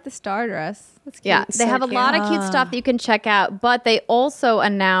 Oh, I like the star dress. That's cute. yeah, they have a lot of cute stuff that you can check out, but they also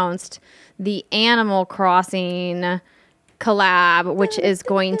announced the Animal Crossing collab, which is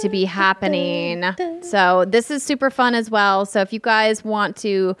going to be happening. So this is super fun as well. So if you guys want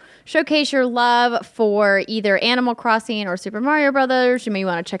to showcase your love for either Animal Crossing or Super Mario Brothers, you may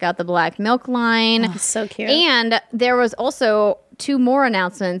want to check out the Black Milk line. So cute. And there was also 2 more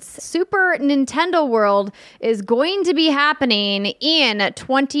announcements. Super Nintendo World is going to be happening in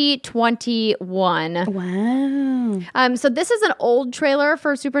 2021. Wow. So this is an old trailer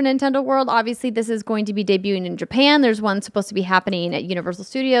for Super Nintendo World. Obviously, this is going to be debuting in Japan. There's one supposed to be happening at Universal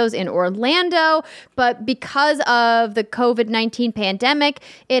Studios in Orlando. But because of the COVID-19 pandemic,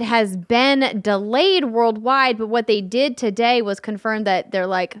 it has been delayed worldwide. But what they did today was confirm that they're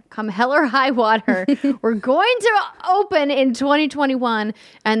like, come hell or high water, we're going to open in 2021.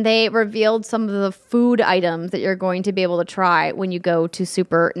 And they revealed some of the food items that you're going to be able to try when you go to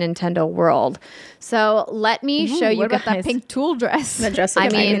Super Nintendo World. So let me show you What guys. about that pink tulle dress? That dress. I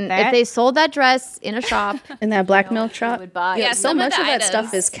looks mean, cute. that. if they sold that dress in a shop, in that Black Milk shop. would buy Yeah, it. So some of much the of that items-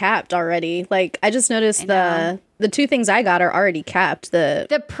 stuff is capped already. Like I just noticed the 2 things I got are already capped. The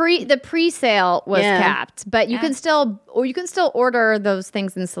The pre-sale was Yeah. capped, but you can still order those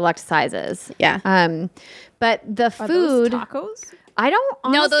things in select sizes. yeah. But the Are food, those tacos? I don't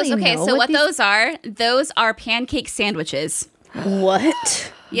No, honestly those, okay, know so what these- those are pancake sandwiches.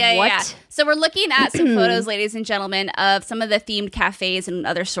 What? Yeah. What? So we're looking at some photos, ladies and gentlemen, of some of the themed cafes and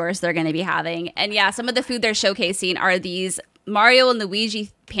other stores they're going to be having. And yeah, some of the food they're showcasing are these Mario and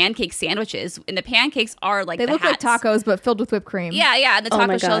Luigi pancake sandwiches. And the pancakes are like They the look hats. like tacos, but filled with whipped cream. Yeah, and the Oh taco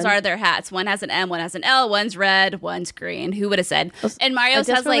my shells God. are their hats. One has an M, one has an L, one's red, one's green. Who would have said? And I Mario's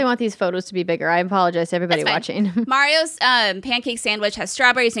just has really like want these photos to be bigger. I apologize to everybody That's watching. Mario's pancake sandwich has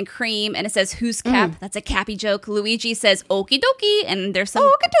strawberries and cream, and it says "Who's Cap?" That's a Cappy joke. Luigi says "Okie dokie," and there's some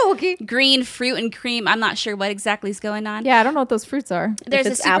Okie green fruit and cream. I'm not sure what exactly is going on. Yeah, I don't know what those fruits are. There's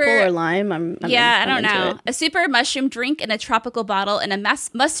if it's a super, apple or lime, I'm yeah, I'm I don't into know. it. A super mushroom drink in a tropical bottle and a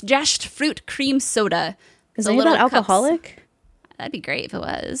mustached fruit cream soda. Is So any of little that cups. alcoholic? That'd be great if it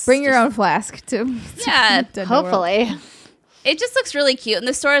was. Bring your own flask to Yeah, Nintendo World. Hopefully. It just looks really cute. And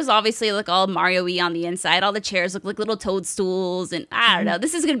the stores obviously look all Mario-y on the inside. All the chairs look like little toadstools. And I don't know.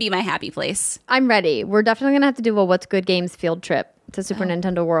 This is going to be my happy place. I'm ready. We're definitely going to have to do a What's Good Games field trip to Super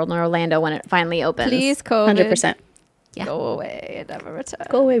Nintendo World in Orlando when it finally opens. Please, COVID. 100%. Yeah. Go away and never return.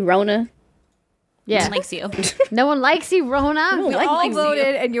 Go away, Rona. Yeah. Likes you. No one likes you, Rona. No, We like- all likes you.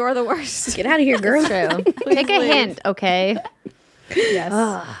 voted, and you're the worst. Get out of here, girl. True. Take a hint, okay? Yes.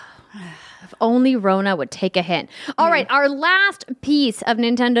 If only Rona would take a hint. All right, our last piece of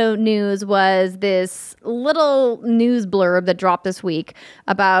Nintendo news was this little news blurb that dropped this week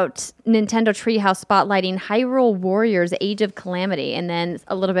about Nintendo Treehouse spotlighting Hyrule Warriors Age of Calamity, and then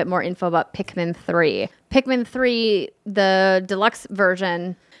a little bit more info about Pikmin 3. Pikmin 3, the deluxe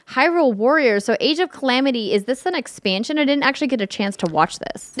version, Hyrule Warriors. So Age of Calamity, is this an expansion? I didn't actually get a chance to watch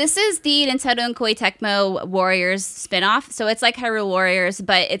this. This is the Nintendo and Koei Tecmo Warriors spinoff. So it's like Hyrule Warriors,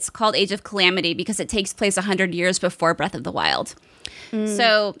 but it's called Age of Calamity because it takes place 100 years before Breath of the Wild.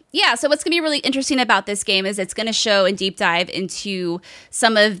 So, yeah, so what's going to be really interesting about this game is it's going to show and deep dive into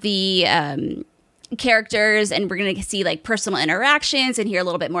some of the characters, and we're going to see like personal interactions and hear a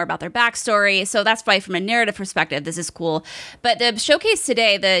little bit more about their backstory. So that's why from a narrative perspective, this is cool. But the showcase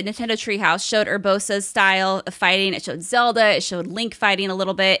today, the Nintendo Treehouse, showed Urbosa's style of fighting. It showed Zelda. It showed Link fighting a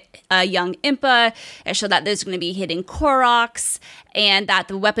little bit, young Impa. It showed that there's going to be hidden Koroks and that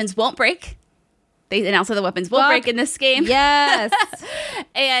the weapons won't break. They announced that the weapons won't break in this game. Yes.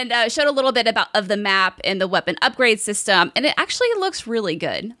 And showed a little bit of the map and the weapon upgrade system. And it actually looks really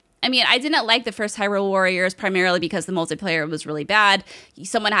good. I mean, I didn't like the first Hyrule Warriors primarily because the multiplayer was really bad.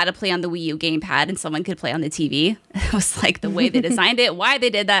 Someone had to play on the Wii U gamepad and someone could play on the TV. It was like the way they designed it. Why they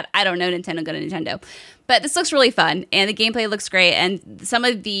did that, I don't know. Nintendo, go to Nintendo. But this looks really fun, and the gameplay looks great. And some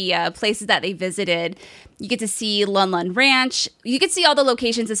of the places that they visited, you get to see Lun Lun Ranch. You get to see all the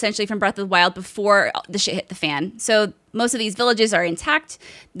locations essentially from Breath of the Wild before the shit hit the fan. So most of these villages are intact.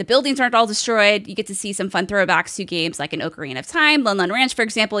 The buildings aren't all destroyed. You get to see some fun throwbacks to games like an Ocarina of Time. Lun Lun Ranch, for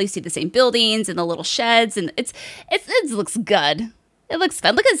example, you see the same buildings and the little sheds, and it looks good. It looks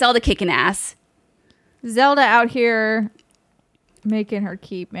fun. Look at Zelda kicking ass. Zelda out here making her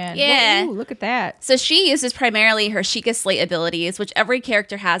keep, man. Yeah. Ooh, look at that. So she uses primarily her Sheikah Slate abilities, which every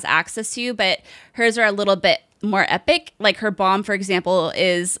character has access to, but hers are a little bit more epic. Like her bomb, for example,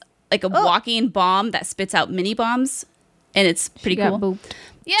 is like a walking bomb that spits out mini bombs, and it's pretty Got cool. booped.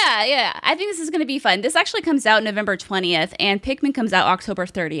 Yeah. I think this is going to be fun. This actually comes out November 20th, and Pikmin comes out October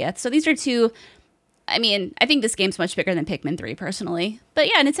 30th. So these are two. I mean, I think this game's much bigger than Pikmin 3, personally. But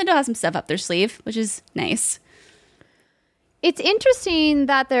yeah, Nintendo has some stuff up their sleeve, which is nice. It's interesting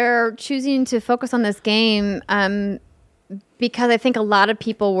that they're choosing to focus on this game because I think a lot of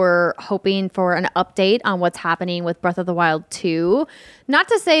people were hoping for an update on what's happening with Breath of the Wild 2. Not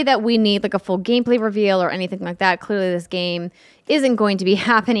to say that we need like a full gameplay reveal or anything like that. Clearly, this game isn't going to be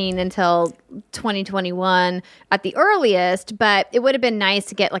happening until 2021 at the earliest, but it would have been nice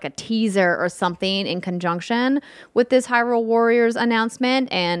to get like a teaser or something in conjunction with this Hyrule Warriors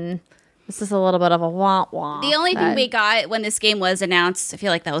announcement, and this is a little bit of a wah-wah. The only thing we got when this game was announced, I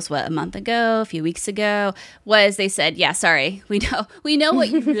feel like that was a month ago, a few weeks ago, was they said, yeah, sorry, we know what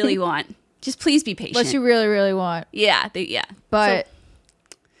you really want. Just please be patient. What you really, really want. Yeah. But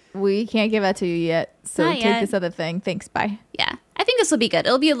we can't give that to you yet. So Not take yet. this other thing. Thanks. Bye. Yeah. I think this will be good.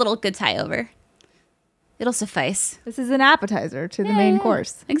 It'll be a little good tie over. It'll suffice. This is an appetizer to the main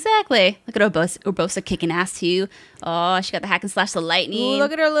course. Exactly. Look at Urbosa kicking ass too. Oh, she got the hack and slash the lightning. Ooh,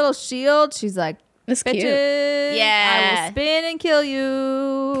 look at her little shield. She's like, That's bitches. cute. Yeah. I will spin and kill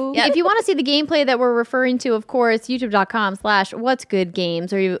you. If you want to see the gameplay that we're referring to, of course,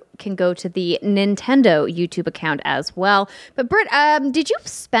 youtube.com/whatsgoodgames, or you can go to the Nintendo YouTube account as well. But Britt, did you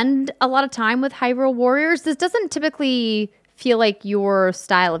spend a lot of time with Hyrule Warriors? This doesn't typically feel like your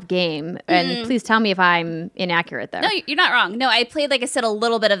style of game. And please tell me if I'm inaccurate there. No, you're not wrong. No, I played, like I said, a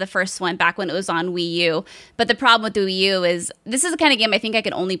little bit of the first one back when it was on Wii U. But the problem with the Wii U is this is the kind of game I think I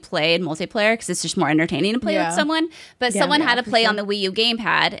can only play in multiplayer because it's just more entertaining to play with someone. But someone had to play on the Wii U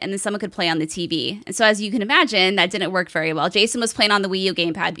gamepad, and then someone could play on the TV. And so as you can imagine, that didn't work very well. Jason was playing on the Wii U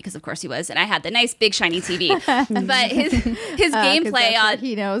gamepad because, of course, he was. And I had the nice, big, shiny TV. But his gameplay on...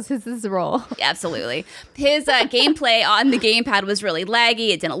 He knows his is the role. Absolutely. His gameplay on the gamepad was really laggy.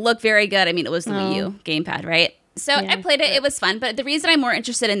 It didn't look very good. I mean, it was the Wii U gamepad, right? So I played it. It was fun. But the reason I'm more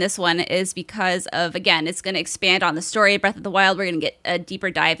interested in this one is because of, again, it's going to expand on the story of Breath of the Wild. We're going to get a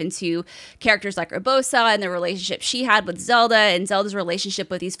deeper dive into characters like Urbosa and the relationship she had with Zelda and Zelda's relationship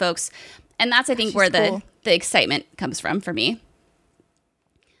with these folks. And that's, I think, where the excitement comes from for me.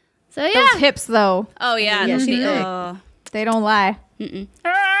 So, yeah. Those hips, though. Oh, yeah. Yeah, those she big- thick. oh. They don't lie.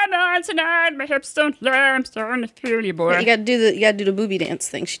 Tonight, my hips don't lie. I'm starting to feel you, boy. You gotta do the booby dance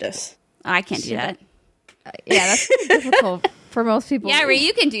thing she does. I can't do that. Yeah, that's pretty difficult for most people. Yeah, Ray,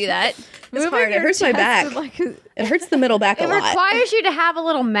 you can do that. It's hard. It hurts my back. It hurts the middle back a It lot. requires you to have a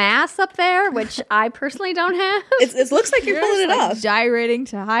little mass up there, which I personally don't have. It looks like you're pulling it like off. gyrating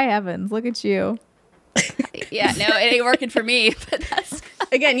to high heavens. Look at you. Yeah, no, it ain't working for me. But that's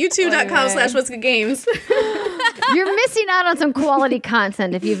Again, youtube.com/whatsgoodgames. You're missing out on some quality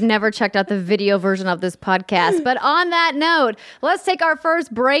content if you've never checked out the video version of this podcast. But on that note, let's take our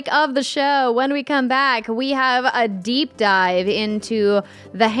first break of the show. When we come back, we have a deep dive into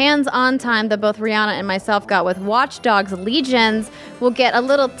the hands-on time that both Rihanna and myself got with Watch Dogs Legions. We'll get a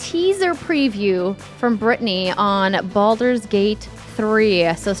little teaser preview from Brittany on Baldur's Gate 3.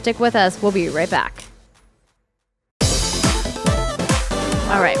 3. So stick with us. We'll be right back.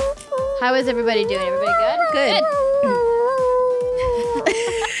 All right. How is everybody doing? Everybody good? Good.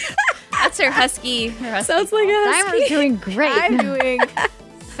 That's her husky. Sounds like a I'm husky. doing great. I'm doing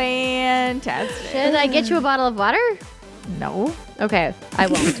fantastic. Should I get you a bottle of water? No. Okay, I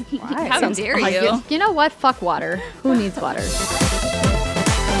won't. Why? How dare you? You know what? Fuck water. Who needs water?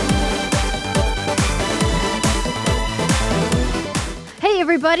 Hey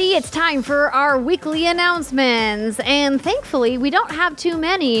everybody, it's time for our weekly announcements. And thankfully, we don't have too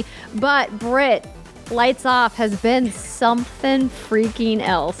many, but Britt, Lights Off has been something freaking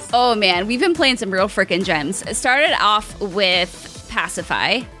else. Oh man, we've been playing some real freaking gems. It started off with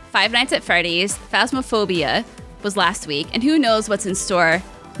Pacify, Five Nights at Freddy's, Phasmophobia was last week, and who knows what's in store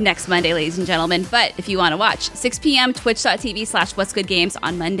next Monday, ladies and gentlemen. But if you want to watch, 6 p.m. twitch.tv/whatsgoodgames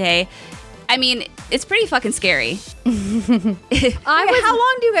on Monday. I mean, it's pretty fucking scary. How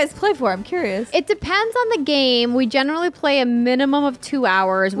long do you guys play for? I'm curious. It depends on the game. We generally play a minimum of 2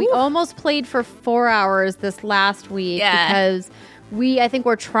 hours. We almost played for 4 hours this last week because I think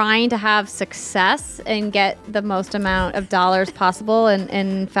we're trying to have success and get the most amount of dollars possible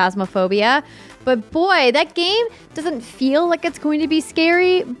in Phasmophobia. But boy, that game doesn't feel like it's going to be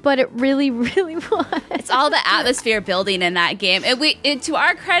scary, but it really, really was. It's all the atmosphere building in that game. And to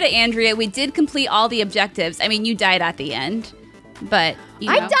our credit, Andrea, we did complete all the objectives. I mean, you died at the end, but you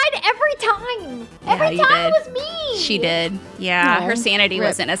know. I died every time. Every you time did. it was me. She did. Yeah, Aw. her sanity Rip.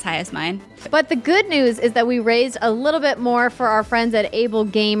 wasn't as high as mine. But the good news is that we raised a little bit more for our friends at Able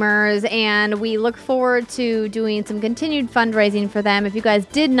Gamers, and we look forward to doing some continued fundraising for them. If you guys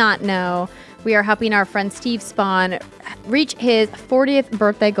did not know, we are helping our friend Steve Spawn reach his 40th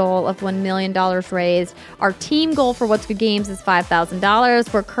birthday goal of $1 million raised. Our team goal for What's Good Games is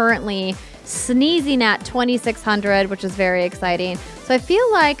 $5,000. We're currently sneezing at $2,600, which is very exciting. So I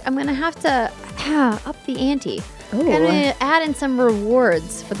feel like I'm going to have to up the ante. Ooh. Going to add in some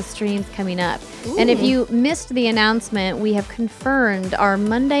rewards for the streams coming up. And if you missed the announcement, we have confirmed our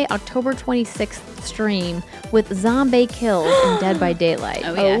Monday, October 26th stream with zombie kills in Dead by Daylight.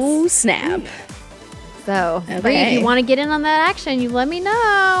 Oh, yes. Oh, snap. So, Okay. Bree, if you want to get in on that action, you let me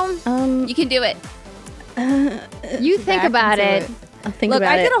know. You can do it. You think Back about into it. I'll think Look,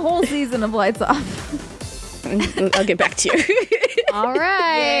 about I it. did a whole season of Lights Off. I'll get back to you. All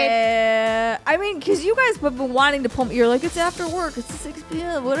right. Yeah. I mean, because you guys have been wanting to pull me. You're like, it's after work. It's 6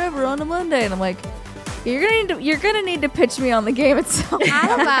 p.m. Whatever on a Monday, and I'm like, you're gonna need to pitch me on the game itself.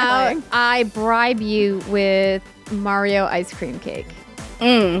 How about I bribe you with Mario ice cream cake?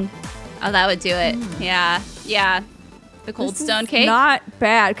 Mm. Oh, that would do it. Yeah. Yeah. The cold stone cake. Not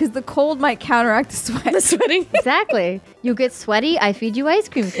bad, because the cold might counteract the sweat. The sweating. Exactly. You get sweaty, I feed you ice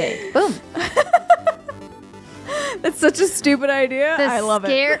cream cake. Boom. That's such a stupid idea. The I love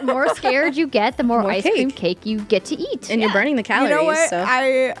it. more scared you get, the more, More ice cream cake. cake you get to eat. And you're burning the You calories. know what? So.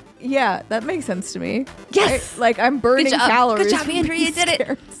 Yeah, that makes sense to me. Yes! I'm burning Good job. calories. Good job, from Andrea. You being did it.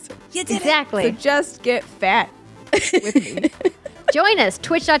 scared. You did Exactly. So just get fat with me. Join us,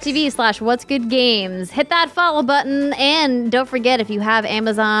 twitch.tv/whatsgoodgames. Hit that follow button. And don't forget, if you have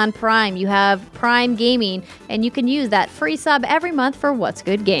Amazon Prime, you have Prime Gaming, and you can use that free sub every month for What's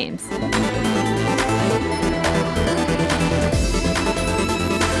Good Games.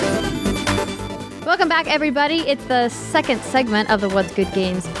 Welcome back, everybody. It's the second segment of the What's Good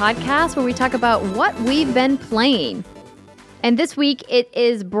Games podcast, where we talk about what we've been playing. And this week, it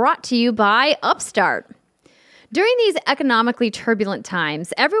is brought to you by Upstart. During these economically turbulent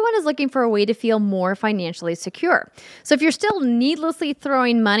times, everyone is looking for a way to feel more financially secure. So if you're still needlessly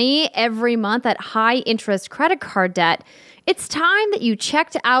throwing money every month at high-interest credit card debt, it's time that you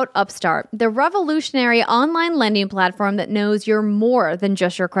checked out Upstart, the revolutionary online lending platform that knows you're more than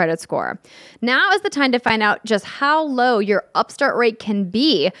just your credit score. Now is the time to find out just how low your Upstart rate can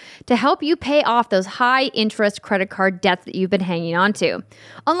be to help you pay off those high-interest credit card debts that you've been hanging on to.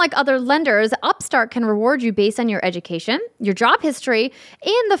 Unlike other lenders, Upstart can reward you based on your education, your job history,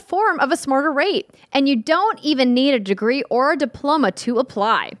 and the form of a smarter rate. And you don't even need a degree or a diploma to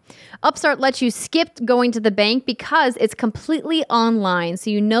apply. Upstart lets you skip going to the bank because it's completely online, so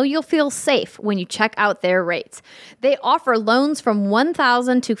you know you'll feel safe when you check out their rates. They offer loans from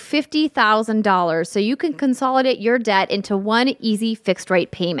 $1,000 to $50,000, so you can consolidate your debt into one easy fixed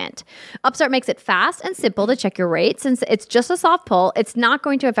rate payment. Upstart makes it fast and simple to check your rate. Since it's just a soft pull, it's not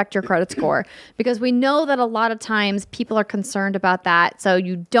going to affect your credit score, because we know that a lot of times people are concerned about that, so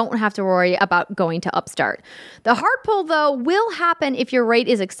you don't have to worry about going to Upstart. The hard pull, though, will happen if your rate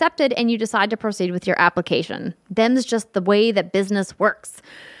is accepted and you decide to proceed with your application. Them's just the way that business works.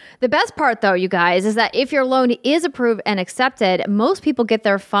 The best part, though, you guys, is that if your loan is approved and accepted, most people get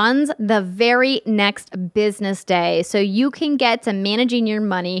their funds the very next business day, so you can get to managing your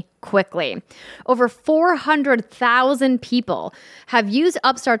money quickly. Over 400,000 people have used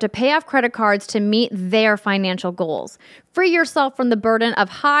Upstart to pay off credit cards to meet their financial goals. Free yourself from the burden of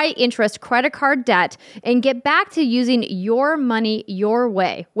high-interest credit card debt and get back to using your money your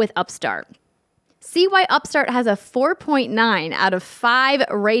way with Upstart. See why Upstart has a 4.9 out of 5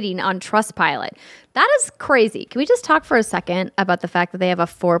 rating on Trustpilot. That is crazy. Can we just talk for a second about the fact that they have a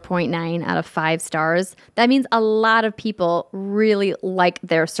 4.9 out of 5 stars? That means a lot of people really like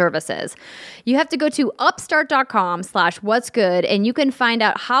their services. You have to go to upstart.com/what'sgood and you can find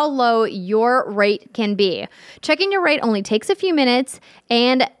out how low your rate can be. Checking your rate only takes a few minutes,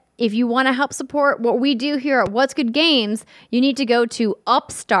 and if you want to help support what we do here at What's Good Games, you need to go to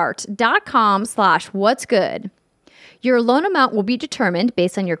upstart.com/what'sgood. Your loan amount will be determined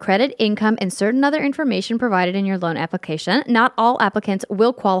based on your credit, income, and certain other information provided in your loan application. Not all applicants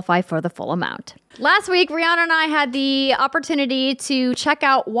will qualify for the full amount. Last week, Rihanna and I had the opportunity to check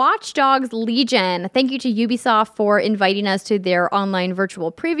out Watch Dogs Legion. Thank you to Ubisoft for inviting us to their online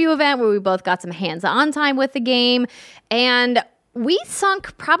virtual preview event where we both got some hands-on time with the game. And we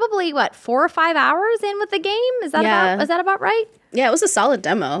sunk probably 4 or 5 hours in with the game. Is that about right? Yeah, it was a solid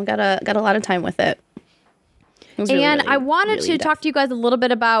demo. Got a lot of time with it. I wanted to talk to you guys a little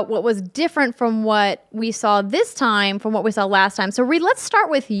bit about what was different from what we saw this time from what we saw last time. So Reed, let's start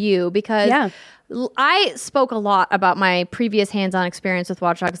with you because I spoke a lot about my previous hands-on experience with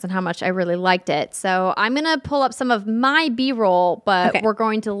Watch Dogs and how much I really liked it. So I'm going to pull up some of my B-roll, but we're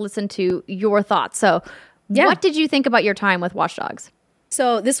going to listen to your thoughts. So what did you think about your time with Watch Dogs?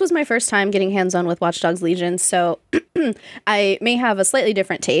 So this was my first time getting hands-on with Watch Dogs Legion, so I may have a slightly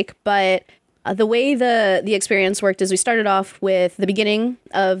different take, but the way the experience worked is we started off with the beginning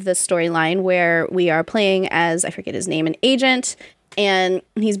of the storyline where we are playing as, I forget his name, an agent, and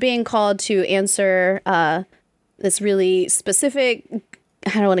he's being called to answer this really specific,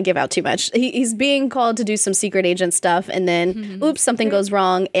 I don't want to give out too much. He's being called to do some secret agent stuff, and then, oops, something goes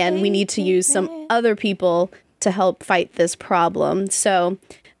wrong, and we need to use some other people to help fight this problem. So,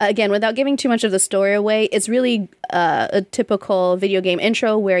 again, without giving too much of the story away, it's really a typical video game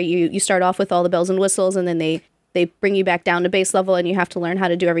intro where you start off with all the bells and whistles, and then they bring you back down to base level, and you have to learn how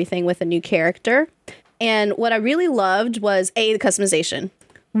to do everything with a new character. And what I really loved was, the customization.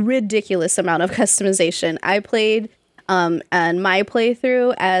 Ridiculous amount of customization. I played on my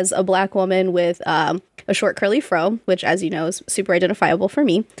playthrough as a black woman with a short curly fro, which, as you know, is super identifiable for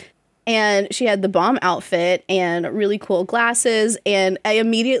me. And she had the bomb outfit and really cool glasses. And I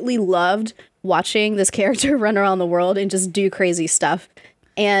immediately loved watching this character run around the world and just do crazy stuff.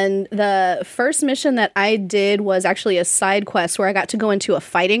 And the first mission that I did was actually a side quest where I got to go into a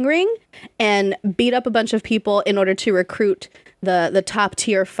fighting ring and beat up a bunch of people in order to recruit the top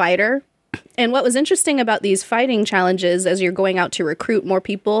tier fighter. And what was interesting about these fighting challenges as you're going out to recruit more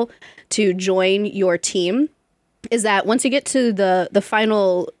people to join your team is that once you get to the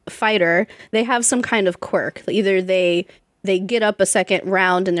final fighter, they have some kind of quirk. Either they get up a second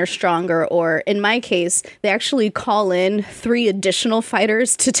round and they're stronger, or in my case, they actually call in 3 additional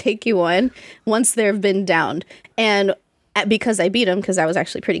fighters to take you on once they've been downed. And because I beat them, because I was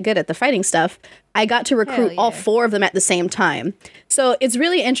actually pretty good at the fighting stuff, I got to recruit all 4 of them at the same time. So it's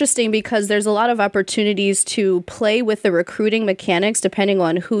really interesting because there's a lot of opportunities to play with the recruiting mechanics depending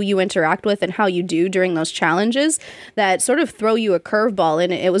on who you interact with and how you do during those challenges that sort of throw you a curveball.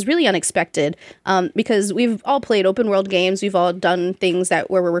 And it was really unexpected because we've all played open world games. We've all done things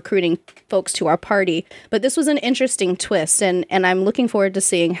where we're recruiting folks to our party. But this was an interesting twist. And I'm looking forward to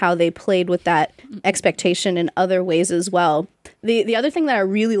seeing how they played with that expectation in other ways as well. The other thing that I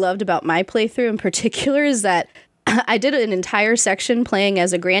really loved about my playthrough in particular is that I did an entire section playing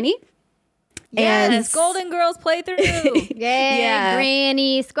as a granny. Yes, and Golden Girls playthrough. Yeah,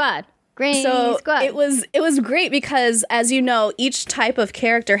 Granny Squad. Squad. It was great because, as you know, each type of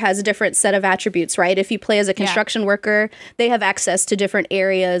character has a different set of attributes, right? If you play as a construction worker, they have access to different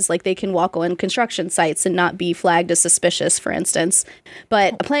areas, like they can walk on construction sites and not be flagged as suspicious, for instance.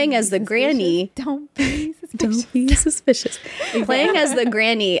 But playing as the granny... Don't be suspicious. Playing as the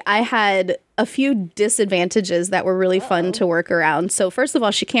granny, I had a few disadvantages that were really fun to work around. So first of all,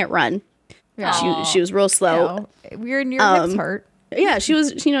 she can't run. Yeah. She was real slow. Your hips hurt. Yeah, she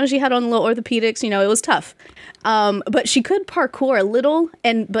was, she had on little orthopedics, it was tough. But she could parkour a little,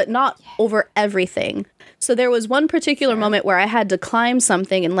 but not over everything. So there was one particular moment where I had to climb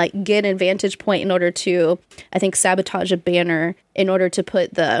something and get an vantage point in order to, I think, sabotage a banner in order to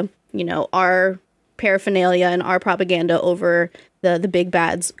put the, our paraphernalia and our propaganda over the big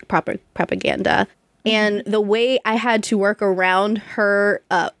bad's propaganda. And the way I had to work around her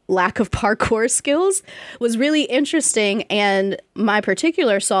lack of parkour skills was really interesting. And my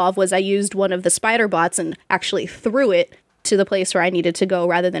particular solve was I used one of the spider bots and actually threw it to the place where I needed to go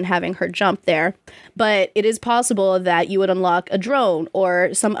rather than having her jump there. But it is possible that you would unlock a drone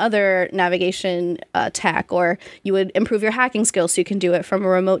or some other navigation tech, or you would improve your hacking skills so you can do it from a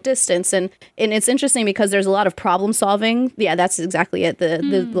remote distance. And it's interesting because there's a lot of problem solving. Yeah, that's exactly it. The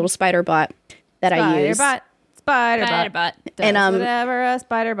little spider bot that I use. Spider bot. And Whatever a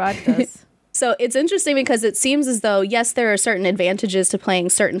spider bot does. So it's interesting because it seems as though, yes, there are certain advantages to playing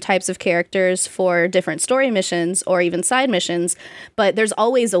certain types of characters for different story missions or even side missions, but there's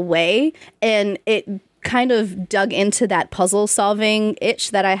always a way, and it kind of dug into that puzzle solving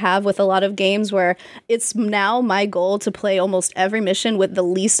itch that I have with a lot of games, where it's now my goal to play almost every mission with the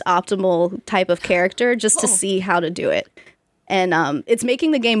least optimal type of character just to see how to do it. And it's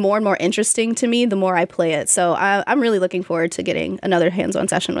making the game more and more interesting to me the more I play it. So I'm really looking forward to getting another hands-on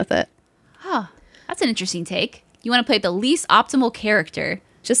session with it. Huh. That's an interesting take. You want to play the least optimal character.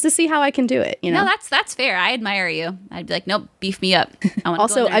 Just to see how I can do it, you know? No, that's fair. I admire you. I'd be like, nope, beef me up. I want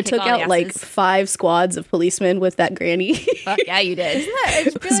Also, I took out like 5 squads of policemen with that granny. Fuck yeah, you did. I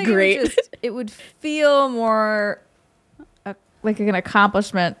feel was like great. It would feel more like an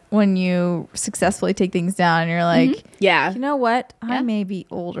accomplishment when you successfully take things down and you're like, Yeah, you know what? I Yeah. may be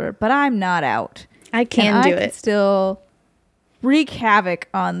older, but I'm not out. I can And do I can it. still wreak havoc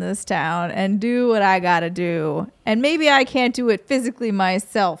on this town and do what I gotta do. And maybe I can't do it physically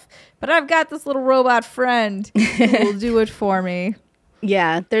myself, but I've got this little robot friend who will do it for me.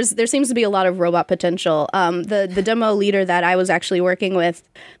 Yeah, there seems to be a lot of robot potential. The demo leader that I was actually working with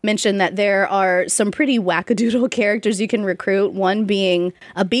mentioned that there are some pretty wackadoodle characters you can recruit. One being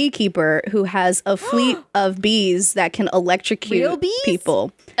a beekeeper who has a fleet of bees that can electrocute Real bees?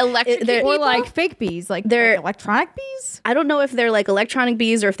 people. Electric They're- Or people? like fake bees, like They're- electronic bees. I don't know if they're like electronic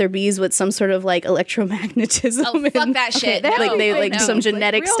bees or if they're bees with some sort of like electromagnetism. Oh, fuck and- that shit. they have No, to be like fake some bees.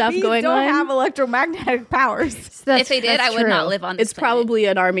 genetic real stuff bees going don't on. have electromagnetic powers. If they did, I would not live on this It's planet. probably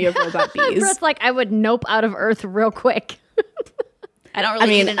an army of robot bees. It's like I would nope out of Earth real quick. I don't really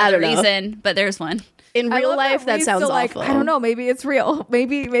mean, need I another don't know. reason, but there's one. In I real love life, that we sounds still, awful. Like, I don't know. Maybe it's real.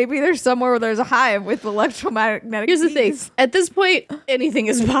 Maybe there's somewhere where there's a hive with electromagnetic. Here's the thing. bees. At this point, anything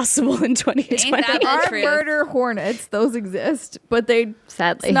is possible in 2020. Ain't that There are true. murder hornets. Those exist, but they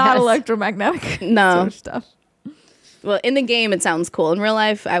Sadly, it's not yes. electromagnetic. No. sort of stuff. Well, in the game, it sounds cool. In real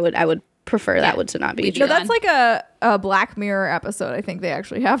life, I would prefer that would to not be we'd true. No, that's like a Black Mirror episode. I think they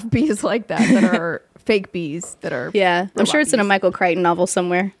actually have bees like that are fake bees that are. Yeah, I'm robot sure it's in a bees. Michael Crichton novel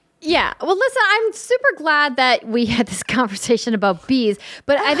somewhere. Yeah. Well, listen, I'm super glad that we had this conversation about bees,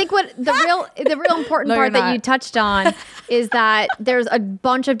 but I think what the real important No, part you're that not. you touched on is that there's a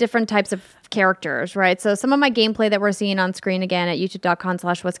bunch of different types of characters, right? So some of my gameplay that we're seeing on screen again at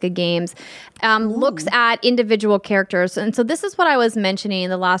youtube.com/what'sgoodgames looks at individual characters. And so this is what I was mentioning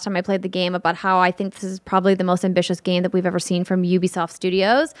the last time I played the game about how I think this is probably the most ambitious game that we've ever seen from Ubisoft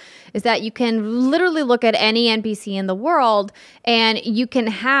Studios, is that you can literally look at any NPC in the world and you can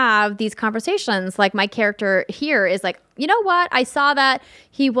have these conversations. Like my character here is like, you know what? I saw that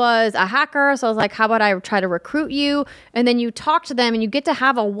he was a hacker. So I was like, how about I try to recruit you? And then you talk to them and you get to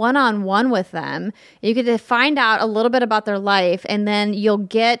have a one-on-one with them. You get to find out a little bit about their life. And then you'll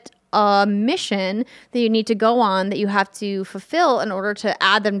get a mission that you need to go on that you have to fulfill in order to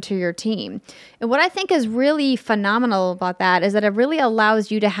add them to your team. And what I think is really phenomenal about that is that it really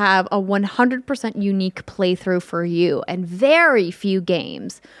allows you to have a 100% unique playthrough for you. And very few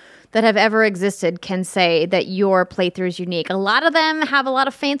games that have ever existed can say that your playthrough is unique. A lot of them have a lot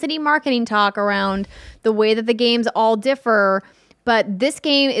of fancy marketing talk around the way that the games all differ, but this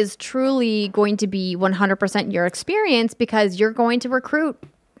game is truly going to be 100% your experience because you're going to recruit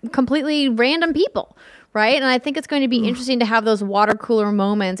completely random people, right? And I think it's going to be interesting to have those water cooler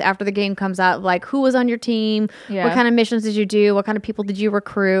moments after the game comes out, like who was on your team, Yeah. what kind of missions did you do, what kind of people did you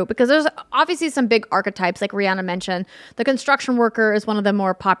recruit? Because there's obviously some big archetypes, like Rihanna mentioned. The construction worker is one of the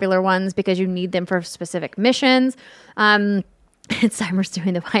more popular ones because you need them for specific missions. And Summer's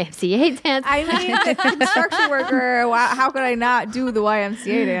doing the YMCA dance. I mean, the construction worker. How could I not do the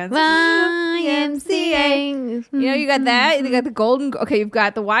YMCA dance? YMCA. You know, you got that. You got the golden. Okay, you've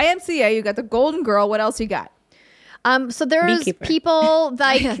got the YMCA. You got the golden girl. What else you got? So there's Beekeeper. people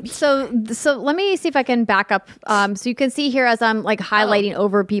like so let me see if I can back up. So you can see here as I'm like highlighting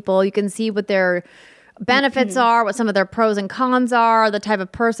over people, you can see what their benefits are, what some of their pros and cons are, the type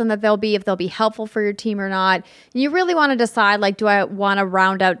of person that they'll be, if they'll be helpful for your team or not. And you really want to decide, like, do I want a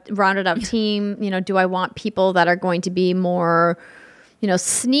rounded out team? You know, do I want people that are going to be more, you know,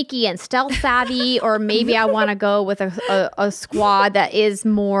 sneaky and stealth savvy, or maybe I want to go with a squad that is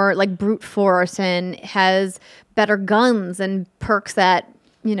more like brute force and has better guns and perks that,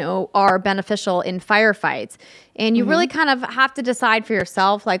 you know, are beneficial in firefights. And you really kind of have to decide for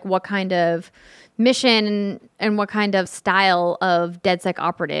yourself, like, what kind of mission and what kind of style of DedSec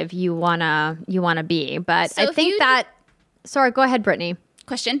operative you wanna be. But So I think that. Sorry, go ahead, Brittany.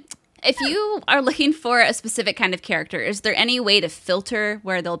 Question. If you are looking for a specific kind of character, is there any way to filter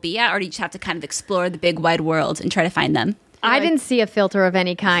where they'll be at, or do you just have to kind of explore the big wide world and try to find them? I didn't see a filter of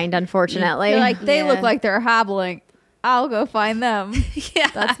any kind, unfortunately. You're like, they Yeah. look like they're hobbling. I'll go find them. Yeah.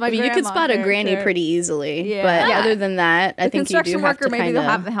 That's my I mean, you could grandma spot a granny character. pretty easily. Yeah. But Yeah. other than that, I The think you do construction have worker, to maybe kind they'll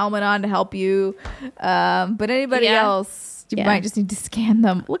have of. the helmet on to help you. But anybody Yeah. else, you Yeah. might just need to scan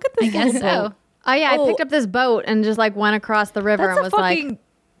them. Look at this. I guess little so. boat. Oh yeah, I Oh. picked up this boat and just like went across the river That's and a was like, fucking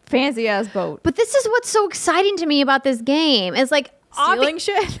fancy ass boat. but this is what's so exciting to me about this game. It's like Stealing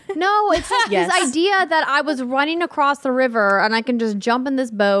shit. no, it's just Yes. this idea that I was running across the river and I can just jump in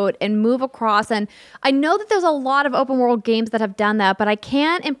this boat and move across. And I know that there's a lot of open world games that have done that, but I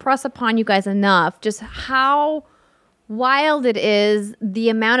can't impress upon you guys enough just how wild it is, the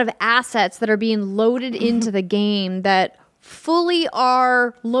amount of assets that are being loaded into the game that fully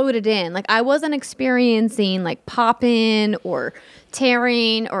are loaded in. Like, I wasn't experiencing like pop-in or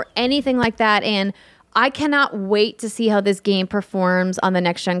tearing or anything like that. And I cannot wait to see how this game performs on the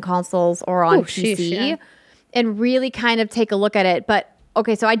next gen consoles or on Oh, PC sheesh, yeah. and really kind of take a look at it. But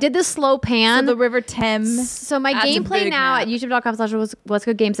okay, so I did this slow pan. So the River Thames. So my That's a gameplay big now map. at youtube.com/What's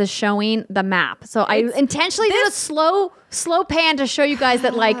Good Games is showing the map. So I intentionally did a slow pan to show you guys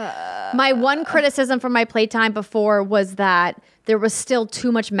that, like, my one criticism from my playtime before was that there was still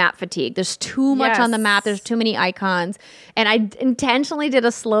too much map fatigue. There's too much on the Yes. map. There's too many icons. And I intentionally did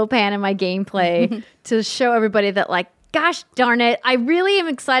a slow pan in my gameplay to show everybody that, like, gosh darn it, I really am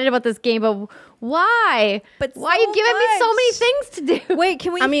excited about this game, but why? But why are you so giving me so much. many things to do? Wait,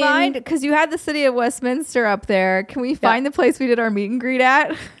 can we I mean- find, because you had the city of Westminster up there, can we find the place we did our meet and greet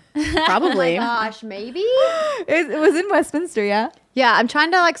at? Probably. Gosh, maybe? It was in Westminster, yeah? Yeah, I'm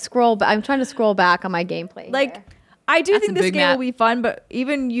trying to like scroll. I'm trying to scroll back on my gameplay. Like, here. I do That's think a this big game map. will be fun, but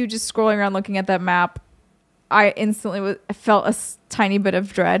even you just scrolling around looking at that map, I instantly I felt a tiny bit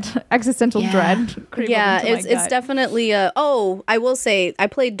of dread, existential Yeah. dread. creep Yeah, up into my it's gut. definitely oh, I will say I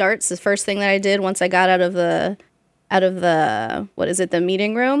played darts the first thing that I did once I got out of the what is it, the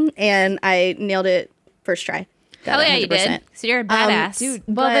meeting room, and I nailed it first try. Got Hell it yeah, you 100%. did. So you're a badass. dude.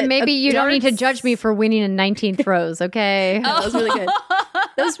 Well, then but maybe you don't need to darts- judge me for winning in 19 throws, okay? That was really good.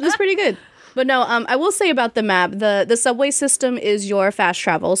 That was pretty good. But no, I will say about the map, the subway system is your fast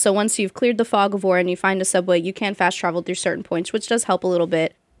travel. So once you've cleared the fog of war and you find a subway, you can fast travel through certain points, which does help a little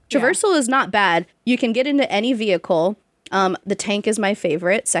bit. Traversal is not bad. You can get into any vehicle. The tank is my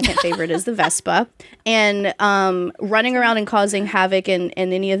favorite. Second favorite is the Vespa. And running around and causing havoc in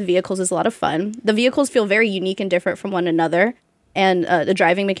any of the vehicles is a lot of fun. The vehicles feel very unique and different from one another. And the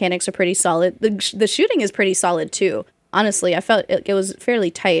driving mechanics are pretty solid. The shooting is pretty solid too. Honestly, I felt it was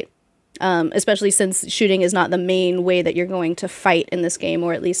fairly tight. Especially since shooting is not the main way that you're going to fight in this game,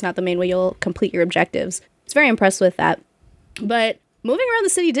 or at least not the main way you'll complete your objectives. I was very impressed with that. But moving around the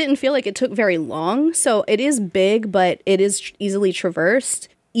city didn't feel like it took very long. So it is big, but it is easily traversed.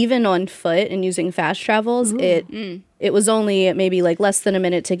 Even on foot and using fast travels, it was only maybe like less than a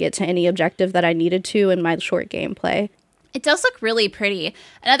minute to get to any objective that I needed to in my short gameplay. It does look really pretty.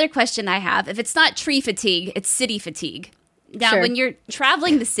 Another question I have, if it's not tree fatigue, it's city fatigue. Now, Sure. when you're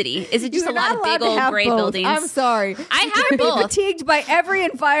traveling the city, is it just You're a lot not of allowed big to old have gray both. buildings? I'm sorry. I You're have both. fatigued by every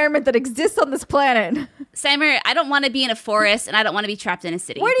environment that exists on this planet. Simon, I don't want to be in a forest and I don't want to be trapped in a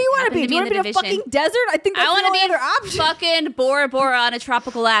city. Where do you want to Happen be? Do you want to be in a Division. fucking desert? I think that's I want the to only be other in option. fucking Bora Bora on a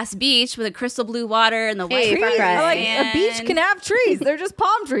tropical ass beach with a crystal blue water and the white Hey, fuck Trees. right. I like a beach can have trees. They're just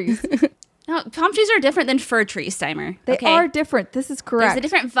palm trees. No, palm trees are different than fir trees, Steimer. They okay? are different. This is There's correct. a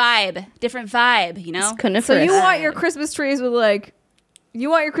different vibe, you know? Coniferous. So you want your Christmas trees with like, you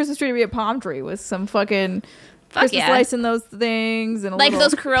want your Christmas tree to be a palm tree with some fucking Christmas yeah. lights in those things and a Like little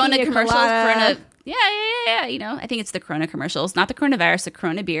those Corona pina commercials. colada. Corona, yeah. You know, I think it's the Corona commercials, not the coronavirus, the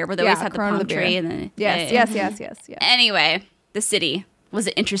Corona beer, where they always have the Corona palm beer. tree. And the, Yes, yeah. yes. Anyway, the city was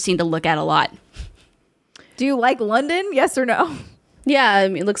interesting to look at a lot. Do you like London? Yes or no? Yeah, I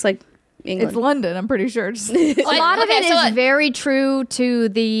mean, it looks like England. It's London, I'm pretty sure. Just- A lot of it is very true to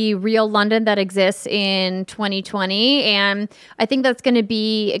the real London that exists in 2020. And I think that's going to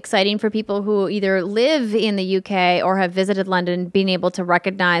be exciting for people who either live in the UK or have visited London, being able to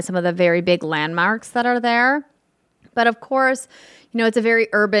recognize some of the very big landmarks that are there. But of course, it's a very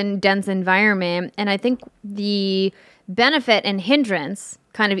urban, dense environment. And I think the benefit and hindrance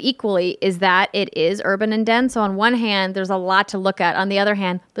kind of equally is that it is urban and dense. So on one hand, there's a lot to look at. On the other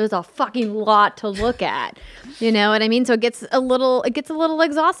hand, there's a fucking lot to look at. You know what I mean? So it gets a little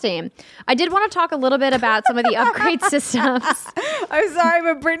exhausting. I did want to talk a little bit about some of the upgrade systems. I'm sorry,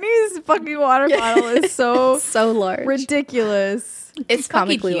 but Brittany's fucking water bottle is so so large. ridiculous. It's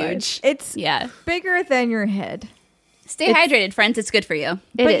comically fucking large. huge. It's bigger than your head. Stay hydrated, friends. It's good for you.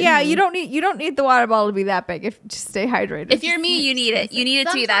 But yeah, you don't need the water bottle to be that big. Just stay hydrated. If you're me, you need it. You need it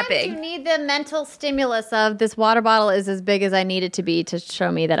to be that big. You need the mental stimulus of this water bottle is as big as I need it to be to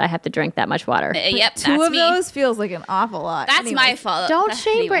show me that I have to drink that much water. Yep, two that's of me. those feels like an awful lot. That's Anyways, my fault. Don't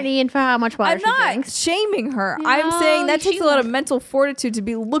shame Anyway. Brittany in for how much water I'm she not drinks. shaming her. I'm saying that takes a lot of mental fortitude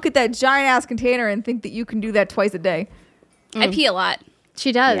to look at that giant ass container and think that you can do that twice a day. I pee a lot.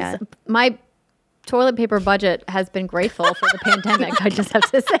 She does. Yeah. My toilet paper budget has been grateful for the pandemic, I just have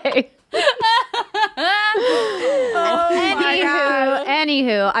to say.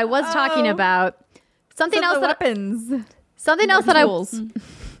 Anywho, I was talking about something else that weapons. something else that I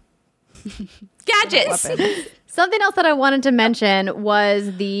Gadgets. something else that I wanted to mention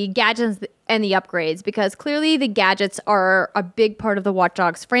was the gadgets and the upgrades, because clearly the gadgets are a big part of the Watch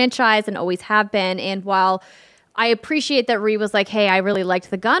Dogs franchise and always have been. And while I appreciate that Ree was like, hey, I really liked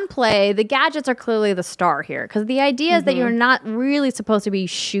the gunplay, the gadgets are clearly the star here, because the idea is that you're not really supposed to be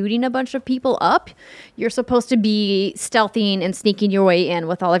shooting a bunch of people up. You're supposed to be stealthing and sneaking your way in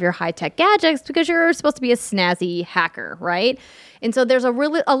with all of your high-tech gadgets, because you're supposed to be a snazzy hacker, right? And so there's a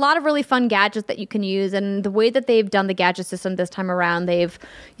lot of really fun gadgets that you can use. And the way that they've done the gadget system this time around, they've,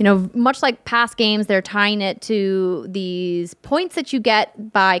 much like past games, they're tying it to these points that you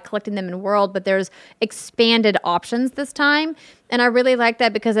get by collecting them in world, but there's expanded options this time. And I really like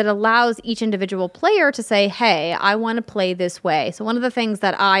that because it allows each individual player to say, hey, I want to play this way. So one of the things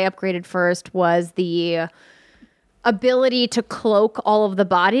that I upgraded first was the ability to cloak all of the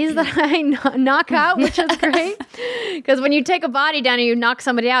bodies that I knock out, which is great. Because when you take a body down and you knock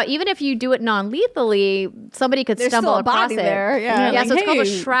somebody out, even if you do it non-lethally, somebody could There's stumble still a across body it. there, yeah. Yeah, Like, so it's called a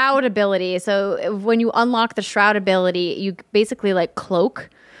hey. shroud ability. So when you unlock the shroud ability, you basically like cloak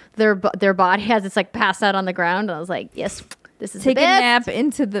their body as it's like passed out on the ground. And I was like, yes, this is Take the a best. nap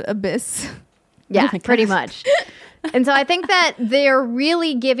into the abyss. Yeah, pretty much. And so I think that they're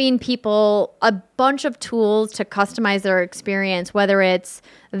really giving people a bunch of tools to customize their experience, whether it's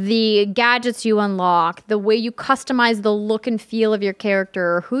the gadgets you unlock, the way you customize the look and feel of your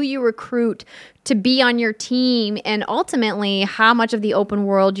character, who you recruit to be on your team, and ultimately how much of the open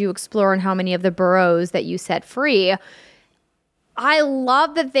world you explore and how many of the boroughs that you set free. I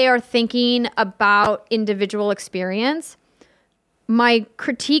love that they are thinking about individual experience. My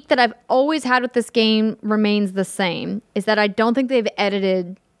critique that I've always had with this game remains the same, is that I don't think they've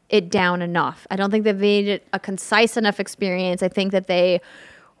edited it down enough. I don't think they've made it a concise enough experience. I think that they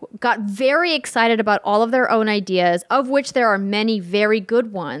got very excited about all of their own ideas, of which there are many very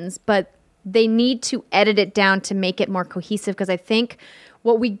good ones, but they need to edit it down to make it more cohesive, because I think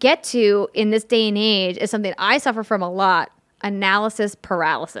what we get to in this day and age is something I suffer from a lot: analysis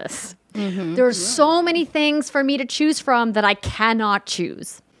paralysis. There's so many things for me to choose from that I cannot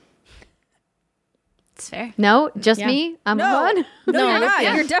choose. It's fair. No, just me? I'm alone? No, you're not.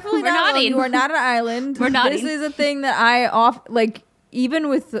 yeah. You're definitely We're not alone. nodding. You are not an island. We're nodding. This is a thing that even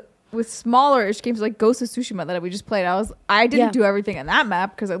with smaller-ish games like Ghost of Tsushima that we just played, I didn't do everything on that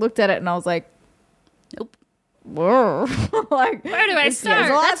map because I looked at it and I was like, Nope. whoa. Like, Where do I there's start?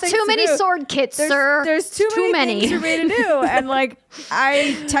 a lot of That's things too to many do. sword kits, sir. There's too many things for me to do. And like,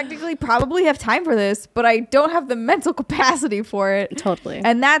 I technically probably have time for this, but I don't have the mental capacity for it. Totally.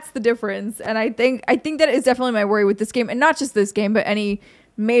 And that's the difference. And I think that is definitely my worry with this game, and not just this game, but any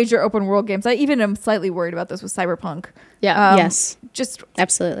major open world games. I even am slightly worried about this with Cyberpunk. Yeah. Yes. Just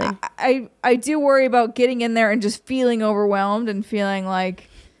Absolutely. I do worry about getting in there and just feeling overwhelmed and feeling like,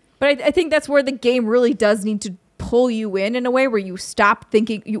 but I think that's where the game really does need to pull you in a way where you stop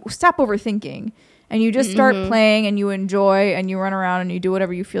thinking, you stop overthinking, and you just start playing and you enjoy and you run around and you do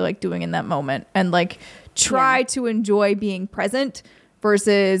whatever you feel like doing in that moment, and like try to enjoy being present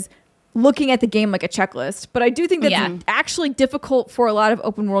versus looking at the game like a checklist. But I do think that's actually difficult for a lot of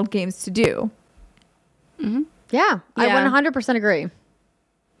open world games to do. Yeah, I Yeah. 100% agree.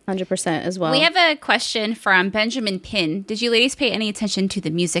 100% as well. We have a question from Benjamin Pin. Did you ladies pay any attention to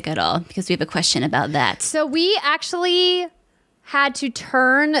the music at all? Because we have a question about that. So we actually had to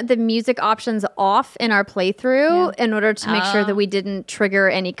turn the music options off in our playthrough in order to make sure that we didn't trigger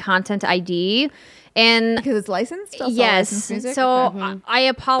any content ID. And Because it's licensed? Also yes, licensed music? so Okay. I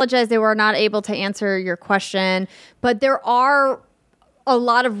apologize they were not able to answer your question, but there are a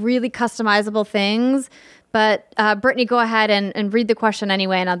lot of really customizable things. But Brittany, go ahead and read the question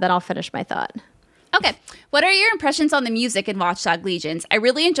anyway, and then I'll finish my thought. Okay. What are your impressions on the music in Watch Dogs Legions? I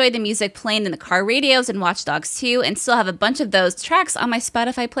really enjoyed the music playing in the car radios in Watch Dogs 2 and still have a bunch of those tracks on my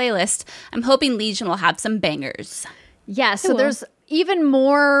Spotify playlist. I'm hoping Legion will have some bangers. Yeah, so there's even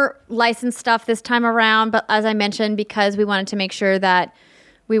more licensed stuff this time around, but as I mentioned, because we wanted to make sure that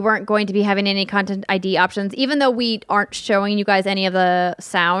we weren't going to be having any content ID options, even though we aren't showing you guys any of the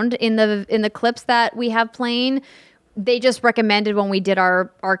sound in the clips that we have playing. They just recommended when we did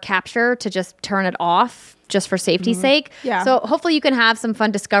our capture to just turn it off just for safety's sake. Yeah. So hopefully you can have some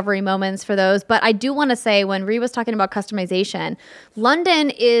fun discovery moments for those. But I do want to say, when Rhea was talking about customization, London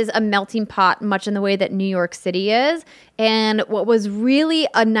is a melting pot, much in the way that New York City is. And what was really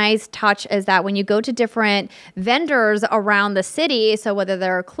a nice touch is that when you go to different vendors around the city, so whether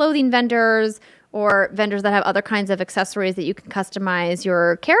they're clothing vendors or vendors that have other kinds of accessories that you can customize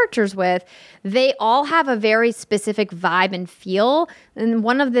your characters with, they all have a very specific vibe and feel. And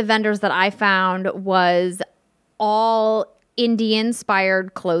one of the vendors that I found was all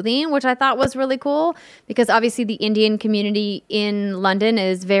Indian-inspired clothing, which I thought was really cool because obviously the Indian community in London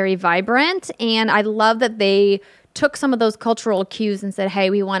is very vibrant. And I love that they took some of those cultural cues and said, hey,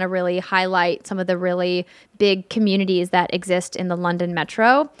 we want to really highlight some of the really big communities that exist in the London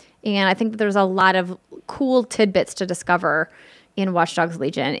metro. And I think that there's a lot of cool tidbits to discover in Watch Dogs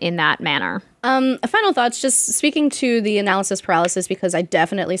Legion in that manner. Final thoughts, just speaking to the analysis paralysis, because I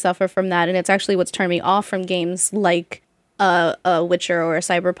definitely suffer from that. And it's actually what's turned me off from games like a Witcher or a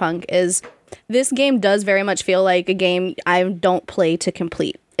Cyberpunk is this game does very much feel like a game I don't play to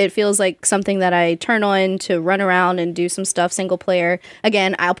complete. It feels like something that I turn on to run around and do some stuff single player.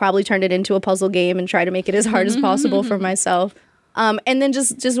 Again, I'll probably turn it into a puzzle game and try to make it as hard as possible for myself. And then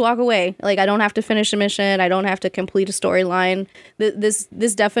just walk away. Like, I don't have to finish a mission. I don't have to complete a storyline. This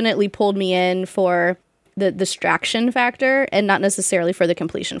definitely pulled me in for the distraction factor and not necessarily for the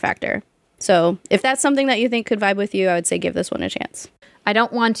completion factor. So if that's something that you think could vibe with you, I would say give this one a chance. I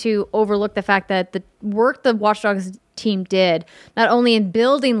don't want to overlook the fact that the work the Watch Dogs team did, not only in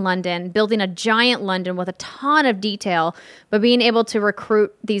building London, building a giant London with a ton of detail, but being able to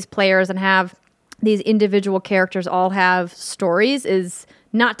recruit these players and have these individual characters all have stories is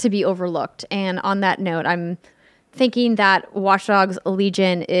not to be overlooked. And on that note, I'm thinking that Watch Dogs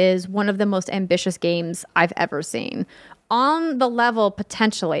Legion is one of the most ambitious games I've ever seen. On the level,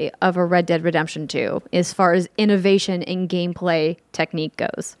 potentially, of a Red Dead Redemption 2, as far as innovation in gameplay technique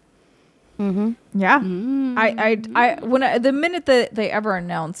goes. Yeah. The minute that they ever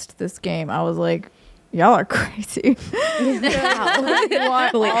announced this game, I was like, y'all are crazy. You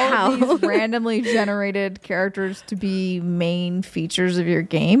want Wait, all how? of these randomly generated characters to be main features of your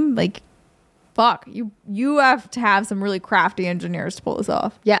game? Like, fuck. You have to have some really crafty engineers to pull this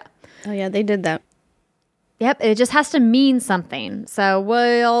off. Yeah. Oh yeah, they did that. Yep, it just has to mean something. So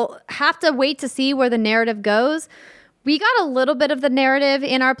we'll have to wait to see where the narrative goes. We got a little bit of the narrative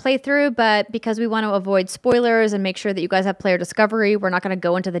in our playthrough, but because we want to avoid spoilers and make sure that you guys have player discovery, we're not going to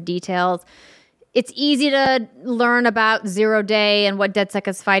go into the details. It's easy to learn about Zero Day and what DedSec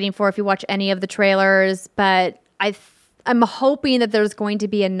is fighting for if you watch any of the trailers, but I'm hoping that there's going to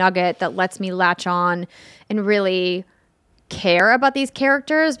be a nugget that lets me latch on and really care about these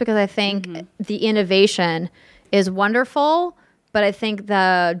characters, because I think the innovation is wonderful, but I think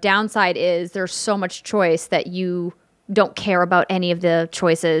the downside is there's so much choice that you don't care about any of the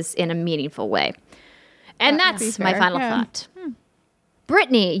choices in a meaningful way. And That would that's be my fair, final yeah. thought.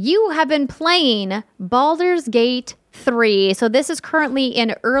 Brittany, you have been playing Baldur's Gate 3. So this is currently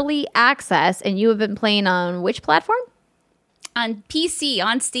in early access, and you have been playing on which platform? On PC,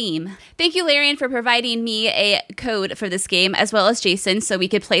 on Steam. Thank you, Larian, for providing me a code for this game, as well as Jason, so we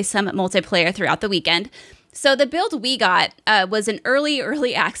could play some multiplayer throughout the weekend. So the build we got was an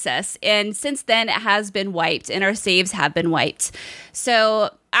early access, and since then it has been wiped, and our saves have been wiped. So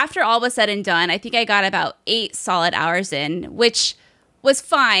after all was said and done, I think I got about 8 solid hours in, which was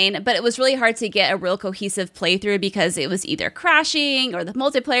fine, but it was really hard to get a real cohesive playthrough because it was either crashing or the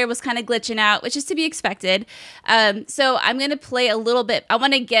multiplayer was kind of glitching out, which is to be expected. So I'm going to play a little bit. I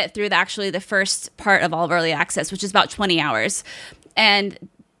want to get through the first part of all of early access, which is about 20 hours. And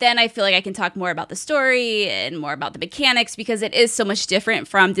then I feel like I can talk more about the story and more about the mechanics, because it is so much different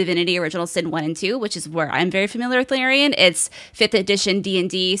from Divinity Original Sin 1 and 2, which is where I'm very familiar with Larian. It's 5th edition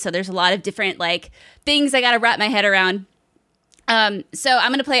D&D, so there's a lot of different like things I got to wrap my head around. So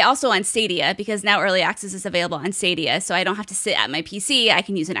I'm going to play also on Stadia, because now Early Access is available on Stadia, so I don't have to sit at my PC. I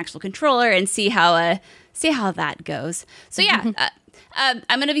can use an actual controller and see how that goes. So yeah,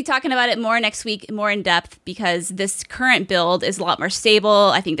 I'm going to be talking about it more next week, more in depth, because this current build is a lot more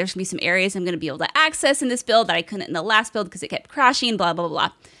stable. I think there's going to be some areas I'm going to be able to access in this build that I couldn't in the last build because it kept crashing, blah, blah,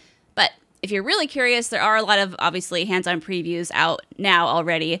 blah. But if you're really curious, there are a lot of, obviously, hands-on previews out now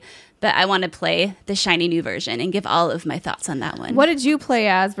already, but I want to play the shiny new version and give all of my thoughts on that one. What did you play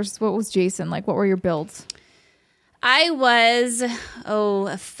as versus what was Jason? Like, what were your builds? I was,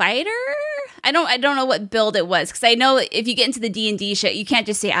 a fighter? I don't know what build it was, because I know if you get into the D&D shit, you can't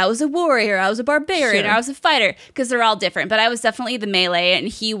just say I was a warrior, I was a barbarian, or I was a fighter, because they're all different. But I was definitely the melee, and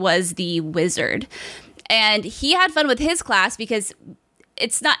he was the wizard. And he had fun with his class, because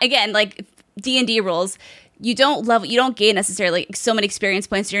it's not, again, like D&D rules, you don't gain necessarily so many experience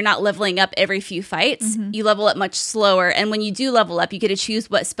points. You're not leveling up every few fights. Mm-hmm. You level up much slower. And when you do level up, you get to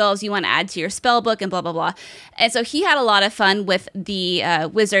choose what spells you want to add to your spell book and blah, blah, blah. And so he had a lot of fun with the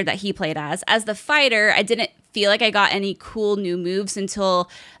wizard that he played as. As the fighter, I didn't feel like I got any cool new moves until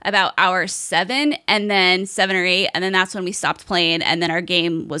about hour 7, and then 7 or 8. And then that's when we stopped playing. And then our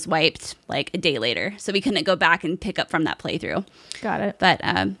game was wiped like a day later. So we couldn't go back and pick up from that playthrough. Got it. But,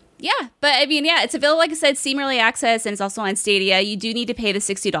 yeah, but I mean, yeah, it's available, like I said, Steam Early Access, and it's also on Stadia. You do need to pay the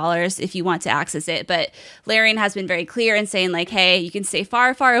 $60 if you want to access it, but Larian has been very clear in saying, like, hey, you can stay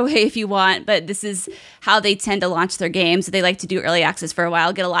far, far away if you want, but this is how they tend to launch their games. They like to do early access for a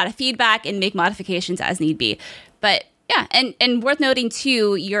while, get a lot of feedback, and make modifications as need be. But yeah, and worth noting,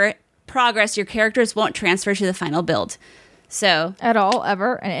 too, your progress, your characters won't transfer to the final build. So at all,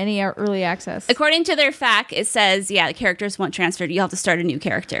 ever, in any early access. According to their FAQ, it says, yeah, the characters won't transfer. You'll have to start a new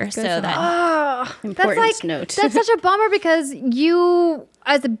character. Good so to that Important note. That's such a bummer, because you,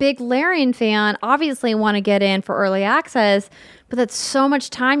 as a big Larian fan, obviously want to get in for early access, but that's so much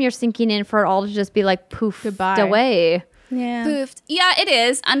time you're sinking in for it all to just be like poofed Goodbye. away. Yeah. Poofed. Yeah, it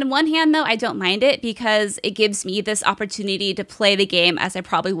is. On one hand, though, I don't mind it, because it gives me this opportunity to play the game as I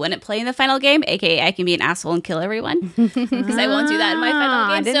probably wouldn't play in the final game, aka I can be an asshole and kill everyone, because I won't do that in my final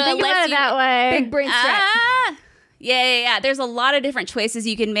game. I didn't think about it that way. Big brain stretch. Yeah. There's a lot of different choices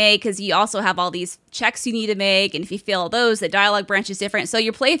you can make, because you also have all these checks you need to make, and if you fail those, the dialogue branch is different. So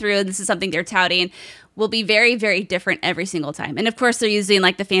your playthrough, this is something they're touting, will be very, very different every single time. And of course, they're using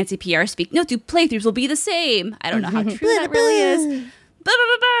like the fancy PR speak. No, 2 playthroughs will be the same. I don't know how true that really is.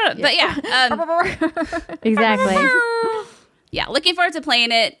 But yeah. Exactly. Yeah, looking forward to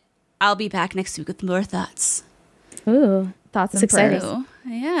playing it. I'll be back next week with more thoughts. Ooh. Thoughts It's and prayers. exciting. Oh,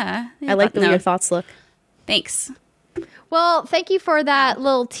 yeah. I like the way your thoughts look. Thanks. Well, thank you for that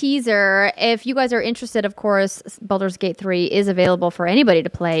little teaser. If you guys are interested, of course, Baldur's Gate 3 is available for anybody to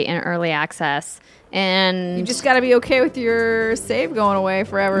play in early access. And You just got to be okay with your save going away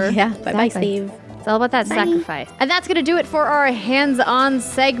forever. Yeah. Bye-bye, Exactly. Steve. it's all about that sacrifice. And that's going to do it for our hands-on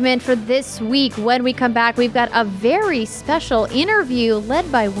segment for this week. When we come back, we've got a very special interview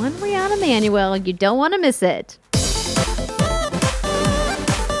led by one Rihanna Manuel. You don't want to miss it.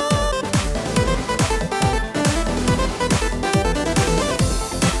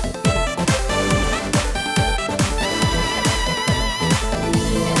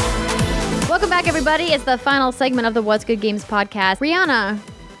 Welcome back, everybody. It's the final segment of the What's Good Games podcast. Rihanna,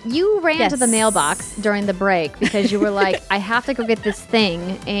 you ran to the mailbox during the break because you were like, I have to go get this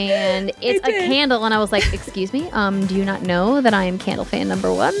thing, and it's a candle. And I was like, excuse me, do you not know that I am candle fan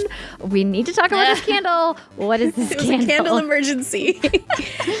number 1? We need to talk about this candle. What is this It was candle? a candle emergency.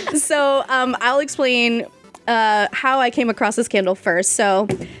 So I'll explain how I came across this candle first. So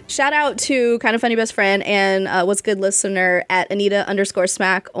shout out to Kind of Funny Best Friend and What's Good listener at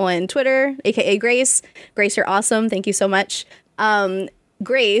Anita_Smack on Twitter, aka Grace. Grace, you're awesome. Thank you so much.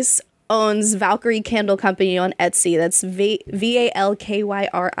 Grace owns Valkyrie Candle Company on Etsy. That's VALKYRIE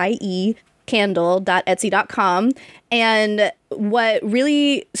candle.etsy.com. And what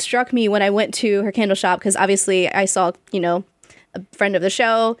really struck me when I went to her candle shop, because obviously I saw, a friend of the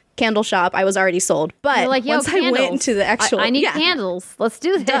show, candle shop, I was already sold. But You're like, yo, once candles. I went to the actual... I need candles. Let's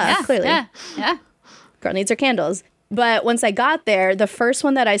do this. Clearly. Yeah. Girl needs her candles. But once I got there, the first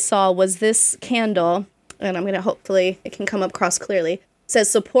one that I saw was this candle, and I'm going to hopefully it can come up across clearly. It says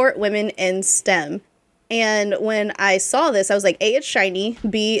support women in STEM. And when I saw this, I was like, A, it's shiny.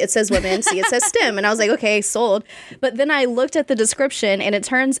 B, it says women. C, it says STEM. And I was like, okay, sold. But then I looked at the description, and it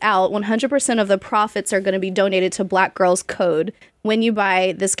turns out 100% of the profits are going to be donated to Black Girls Code, when you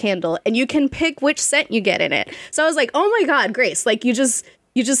buy this candle, and you can pick which scent you get in it. So I was like, oh my God, Grace, like you just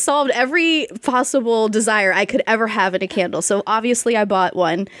solved every possible desire I could ever have in a candle. So obviously I bought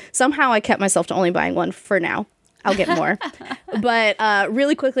one. Somehow I kept myself to only buying one for now. I'll get more. But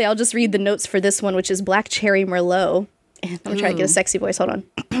really quickly, I'll just read the notes for this one, which is Black Cherry Merlot. And I'm trying to get a sexy voice. Hold on.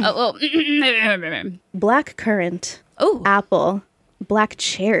 Black currant, apple, black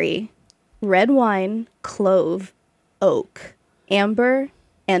cherry, red wine, clove, oak, amber,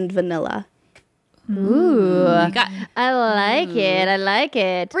 and vanilla. Ooh, I like it. I like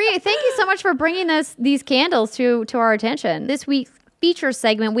it. Bree, thank you so much for bringing these candles to our attention. This week's feature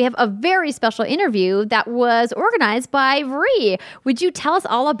segment, we have a very special interview that was organized by Bree. Would you tell us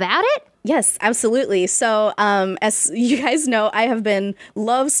all about it? Yes, absolutely. So, as you guys know, I have been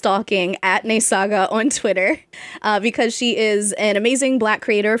love stalking at Naysaga on Twitter because she is an amazing Black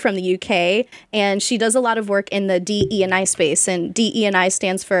creator from the UK, and she does a lot of work in the DE&I space, and DE&I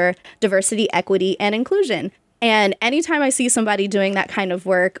stands for diversity, equity, and inclusion. And anytime I see somebody doing that kind of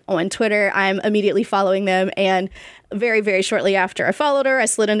work on Twitter, I'm immediately following them. And very, very shortly after I followed her, I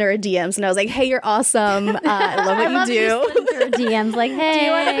slid into her DMs and I was like, hey, you're awesome. I love what you do. You slid into her DMs like, hey. Do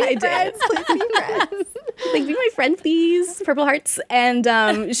you want to be friends? Please be friends. Like, be my friend, please. Purple hearts.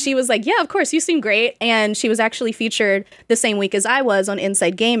 And she was like, yeah, of course, you seem great. And she was actually featured the same week as I was on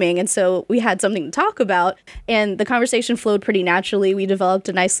Inside Gaming. And so we had something to talk about. And the conversation flowed pretty naturally. We developed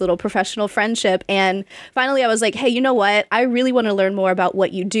a nice little professional friendship. And finally, I was like, hey, you know what? I really want to learn more about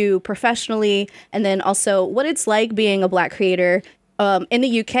what you do professionally. And then also what it's like being a Black creator in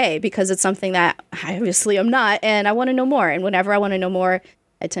the UK, because it's something that I obviously am not. And I want to know more. And whenever I want to know more,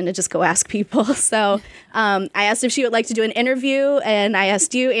 I tend to just go ask people. So I asked if she would like to do an interview, and I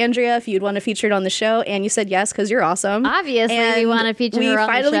asked you, Andrea, if you'd want to feature it on the show, and you said yes because you're awesome. Obviously, we want to feature her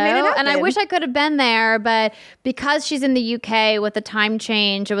on the show, and I wish I could have been there, but because she's in the UK with the time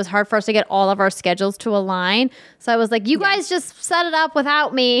change, it was hard for us to get all of our schedules to align. So I was like, you guys just set it up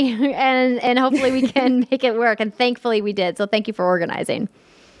without me, and hopefully we can make it work. And thankfully we did. So thank you for organizing.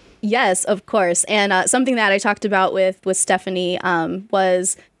 Yes, of course. And something that I talked about with Stephanie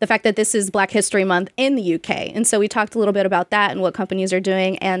was the fact that this is Black History Month in the UK. And so we talked a little bit about that and what companies are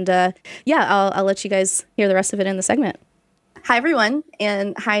doing. And I'll let you guys hear the rest of it in the segment. Hi, everyone.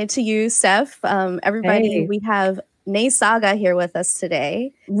 And hi to you, Steph. Everybody, hey. We have Naysaga here with us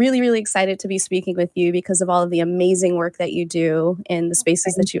today. Really, really excited to be speaking with you because of all of the amazing work that you do in the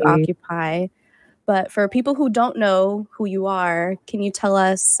spaces that you occupy. But for people who don't know who you are, can you tell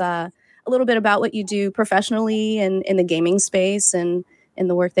us a little bit about what you do professionally and in the gaming space and in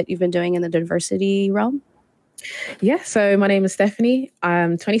the work that you've been doing in the diversity realm? Yeah, so my name is Stephanie.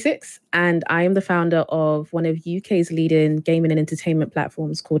 I'm 26 and I am the founder of one of UK's leading gaming and entertainment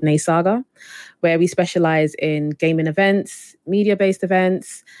platforms called Naysaga, where we specialize in gaming events, media-based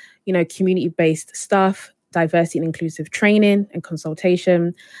events, community-based stuff, diversity and inclusive training and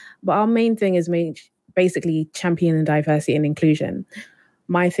consultation. But our main thing is basically championing diversity and inclusion.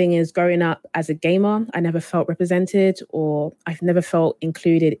 My thing is, growing up as a gamer, I never felt represented, or I've never felt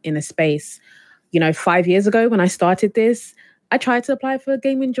included in a space. 5 years ago when I started this, I tried to apply for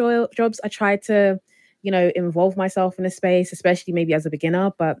gaming jobs. I tried to, involve myself in a space, especially maybe as a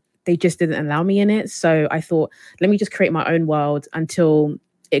beginner, but they just didn't allow me in it. So I thought, let me just create my own world until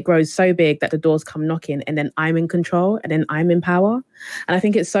it grows so big that the doors come knocking and then I'm in control and then I'm in power. And I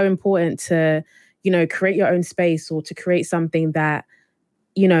think it's so important to, create your own space or to create something that,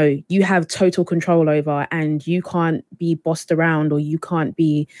 you have total control over and you can't be bossed around or you can't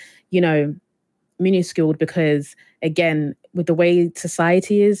be, minusculed because, again, with the way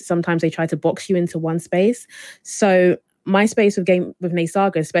society is, sometimes they try to box you into one space. So my space with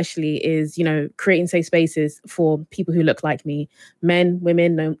Naysaga especially is, creating safe spaces for people who look like me, men,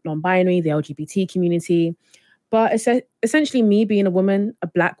 women, non-binary, the LGBT community. But essentially me being a woman, a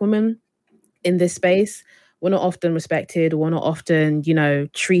Black woman in this space, we're not often respected or we're not often,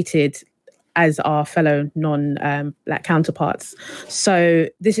 treated as our fellow non-Black counterparts. So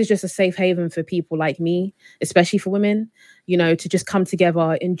this is just a safe haven for people like me, especially for women, to just come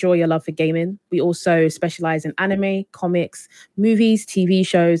together, enjoy your love for gaming. We also specialize in anime, comics, movies, TV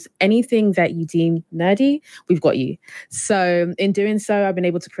shows, anything that you deem nerdy, we've got you. So in doing so, I've been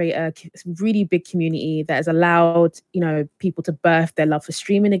able to create a really big community that has allowed, people to birth their love for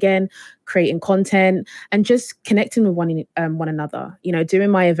streaming again, creating content and just connecting with one another. During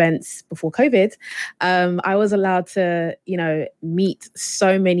my events before COVID, I was allowed to, meet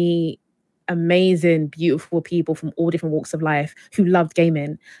so many amazing, beautiful people from all different walks of life who loved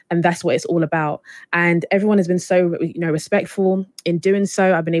gaming. And that's what it's all about. And everyone has been so, respectful. In doing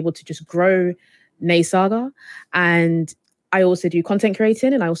so, I've been able to just grow Naysaga. And I also do content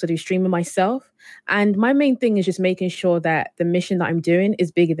creating and I also do streaming myself. And my main thing is just making sure that the mission that I'm doing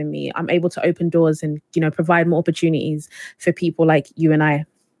is bigger than me. I'm able to open doors and, provide more opportunities for people like you and I.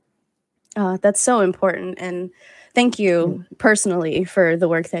 That's so important. And thank you personally for the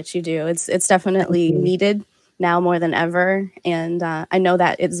work that you do. It's definitely needed now more than ever. And I know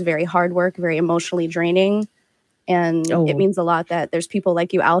that it's very hard work, very emotionally draining. And it means a lot that there's people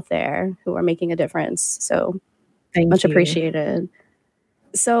like you out there who are making a difference. So much appreciated.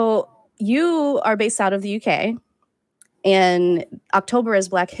 So you are based out of the UK, and October is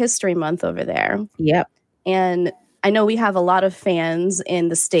Black History Month over there. Yep. And I know we have a lot of fans in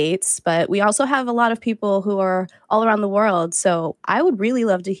the States, but we also have a lot of people who are all around the world. So I would really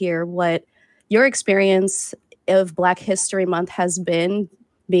love to hear what your experience of Black History Month has been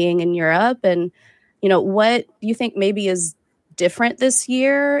being in Europe, and what you think maybe is different this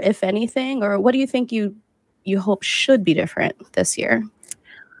year, if anything, or what do you think you hope should be different this year?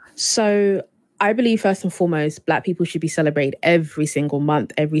 So I believe first and foremost, Black people should be celebrated every single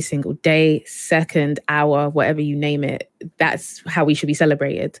month, every single day, second, hour, whatever you name it. That's how we should be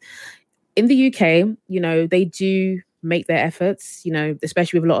celebrated. In the UK, they do make their efforts,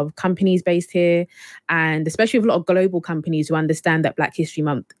 especially with a lot of companies based here, and especially with a lot of global companies who understand that Black History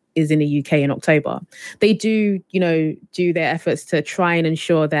Month is in the UK in October. They do, do their efforts to try and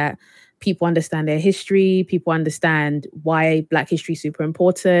ensure that people understand their history, people understand why Black history is super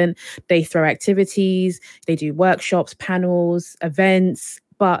important. They throw activities, they do workshops, panels, events.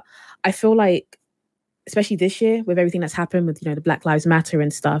 But I feel like, especially this year, with everything that's happened with, the Black Lives Matter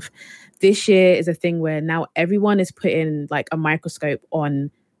and stuff, this year is a thing where now everyone is putting like a microscope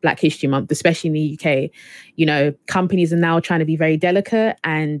on Black History Month, especially in the UK. Companies are now trying to be very delicate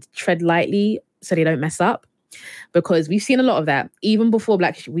and tread lightly so they don't mess up. Because we've seen a lot of that. Even before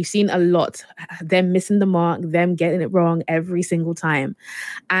Black History, we've seen a lot. Them missing the mark, them getting it wrong every single time.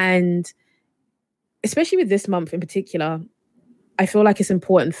 And especially with this month in particular, I feel like it's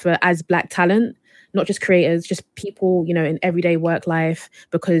important for, as Black talent, not just creators, just people, in everyday work life,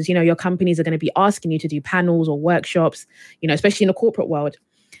 because, your companies are going to be asking you to do panels or workshops, especially in the corporate world.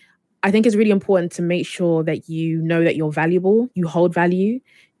 I think it's really important to make sure that you know that you're valuable, you hold value,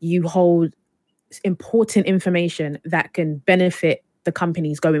 you hold important information that can benefit the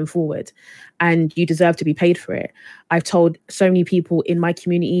companies going forward, and you deserve to be paid for it. I've told so many people in my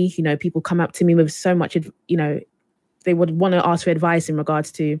community, people come up to me with so much, they would want to ask for advice in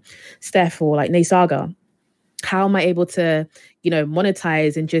regards to Steph or like Naysaga. How am I able to,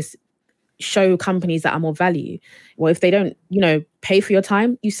 monetize and just show companies that I'm of value? Well, if they don't, pay for your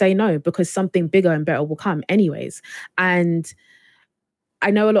time, you say no, because something bigger and better will come anyways. And I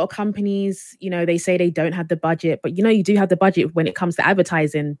know a lot of companies, they say they don't have the budget, but you do have the budget when it comes to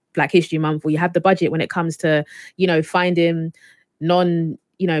advertising Black History Month, or you have the budget when it comes to, finding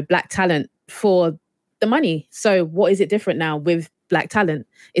Black talent for the money. So what is it different now with Black talent?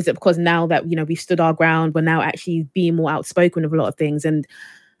 Is it because now that, we've stood our ground, we're now actually being more outspoken of a lot of things? And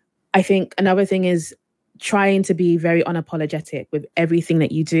I think another thing is trying to be very unapologetic with everything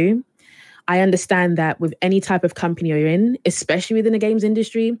that you do. I understand that with any type of company you're in, especially within the games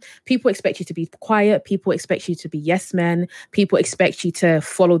industry, people expect you to be quiet. People expect you to be yes men. People expect you to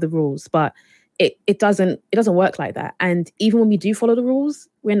follow the rules, but it doesn't work like that. And even when we do follow the rules,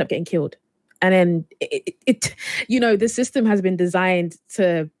 we end up getting killed. And then the system has been designed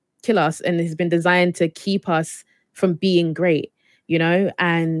to kill us, and has been designed to keep us from being great,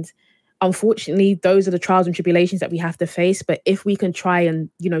 and unfortunately, those are the trials and tribulations that we have to face. But if we can try and,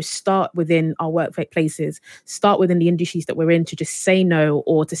 start within our workplaces, start within the industries that we're in, to just say no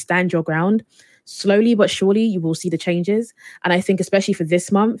or to stand your ground, slowly but surely you will see the changes. And I think especially for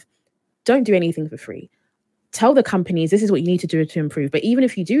this month, don't do anything for free. Tell the companies this is what you need to do to improve. But even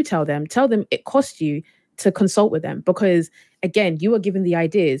if you do tell them it costs you to consult with them, because again, you are given the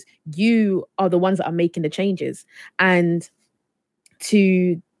ideas. You are the ones that are making the changes. And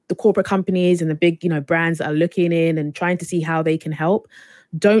to the corporate companies and the big, brands that are looking in and trying to see how they can help,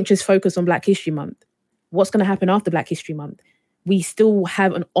 don't just focus on Black History Month. What's going to happen after Black History Month? We still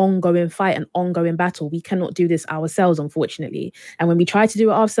have an ongoing fight, an ongoing battle. We cannot do this ourselves, unfortunately. And when we try to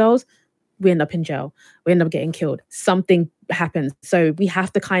do it ourselves, we end up in jail. We end up getting killed. Something happens. So we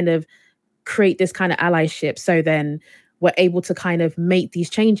have to kind of create this kind of allyship, so then we're able to kind of make these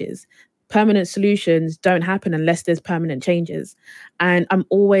changes. Permanent solutions don't happen unless there's permanent changes. And I'm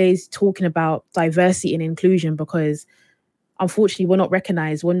always talking about diversity and inclusion, because unfortunately we're not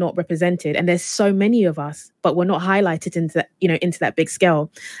recognized, we're not represented. And there's so many of us, but we're not highlighted into that big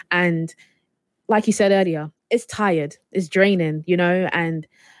scale. And like you said earlier, it's tired, it's draining, and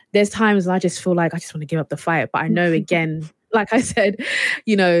there's times when I just feel like I just want to give up the fight. But I know, again, like I said,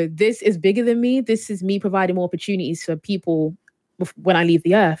 this is bigger than me. This is me providing more opportunities for people when I leave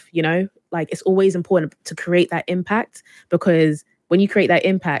the earth, like it's always important to create that impact, because when you create that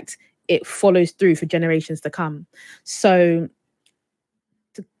impact, it follows through for generations to come. So,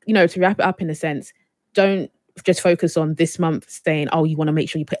 to wrap it up in a sense, don't just focus on this month saying, oh, you want to make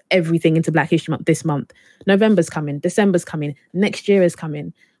sure you put everything into Black History Month this month. November's coming, December's coming, next year is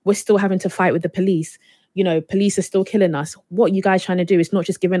coming. We're still having to fight with the police. Police are still killing us. What you guys trying to do is not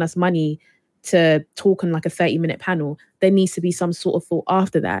just giving us money to talk on like a 30-minute panel. There needs to be some sort of thought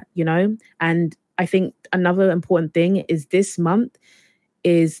after that, And I think another important thing is this month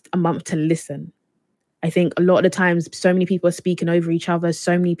is a month to listen. I think a lot of the times, so many people are speaking over each other.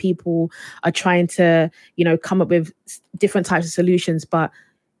 So many people are trying to, come up with different types of solutions. But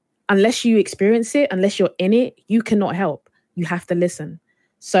unless you experience it, unless you're in it, you cannot help. You have to listen.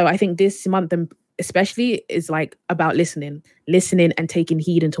 So I think this month especially is like about listening and taking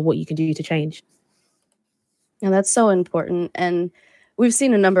heed into what you can do to change. And that's so important. And we've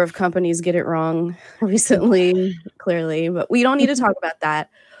seen a number of companies get it wrong recently, clearly, but we don't need to talk about that.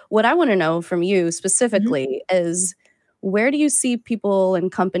 What I want to know from you specifically is, where do you see people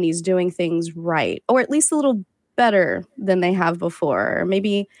and companies doing things right, or at least a little better than they have before? Or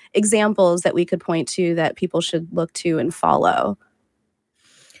maybe examples that we could point to that people should look to and follow?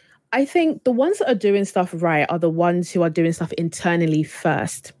 I think the ones that are doing stuff right are the ones who are doing stuff internally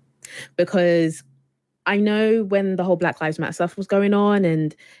first. Because I know when the whole Black Lives Matter stuff was going on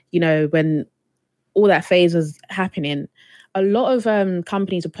and, when all that phase was happening, a lot of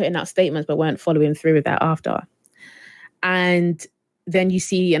companies were putting out statements but weren't following through with that after. And then you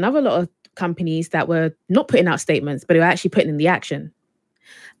see another lot of companies that were not putting out statements, but were actually putting in the action.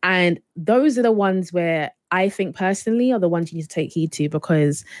 And those are the ones where I think personally are the ones you need to take heed to,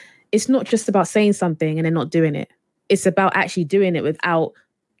 because it's not just about saying something and then not doing it. It's about actually doing it without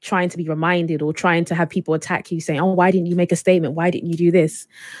trying to be reminded or trying to have people attack you saying, oh, why didn't you make a statement? Why didn't you do this?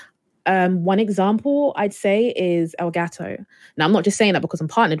 One example I'd say is Elgato. Now, I'm not just saying that because I'm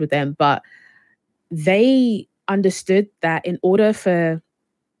partnered with them, but they understood that in order for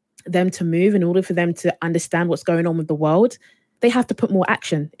them to move, in order for them to understand what's going on with the world, they have to put more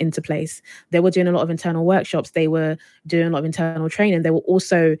action into place. They were doing a lot of internal workshops. They were doing a lot of internal training. They were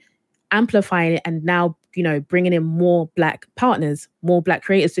also amplifying it and now, bringing in more Black partners, more Black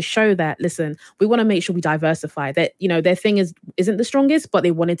creators to show that, listen, we want to make sure we diversify. That, their thing isn't the strongest, but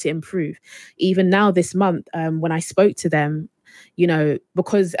they wanted to improve. Even now this month, when I spoke to them,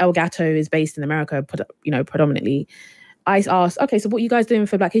 because Elgato is based in America, predominantly, I asked, okay, so what are you guys doing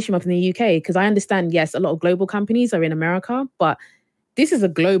for Black History Month in the UK? Because I understand, yes, a lot of global companies are in America, but this is a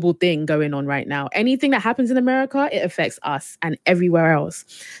global thing going on right now. Anything that happens in America, it affects us and everywhere else.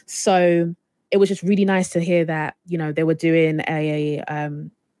 So it was just really nice to hear that, they were doing I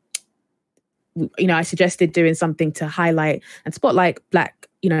suggested doing something to highlight and spotlight Black,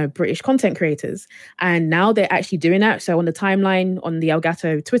 British content creators. And now they're actually doing that. So on the timeline on the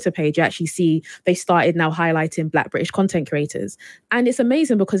Elgato Twitter page, you actually see they started now highlighting Black British content creators. And it's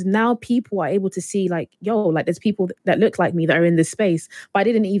amazing because now people are able to see there's people that look like me that are in this space, but I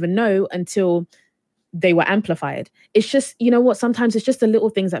didn't even know until they were amplified. It's just, sometimes it's just the little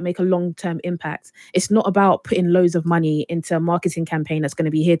things that make a long-term impact. It's not about putting loads of money into a marketing campaign that's going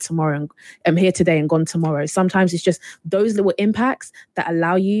to be here tomorrow and here today and gone tomorrow. Sometimes it's just those little impacts that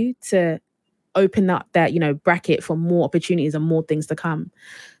allow you to open up that, bracket for more opportunities and more things to come.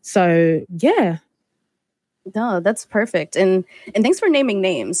 So, yeah. No, that's perfect. And thanks for naming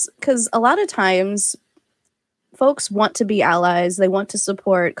names, because a lot of times folks want to be allies. They want to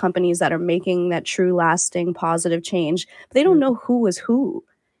support companies that are making that true, lasting, positive change, but they don't know who is who.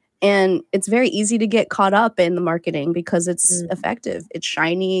 And it's very easy to get caught up in the marketing because it's effective. It's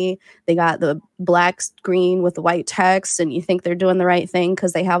shiny. They got the black screen with the white text, and you think they're doing the right thing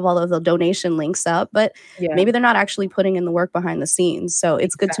because they have all of the donation links up, but maybe they're not actually putting in the work behind the scenes. So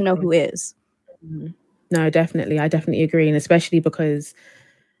it's good to know who is. No, definitely. I definitely agree. And especially because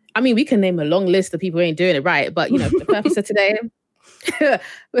we can name a long list of people who ain't doing it right, but for the purpose of today,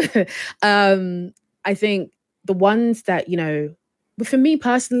 I think the ones that, but for me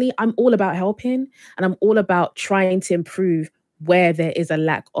personally, I'm all about helping and I'm all about trying to improve where there is a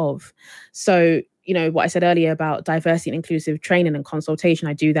lack of. So, what I said earlier about diversity and inclusive training and consultation,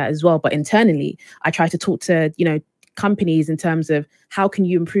 I do that as well. But internally, I try to talk to, companies in terms of how can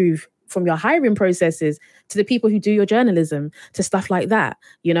you improve from your hiring processes to the people who do your journalism, to stuff like that.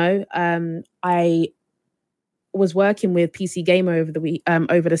 I was working with PC Gamer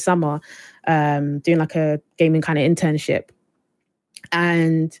over the summer, doing like a gaming kind of internship.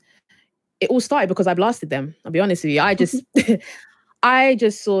 And it all started because I blasted them. I'll be honest with you. I just I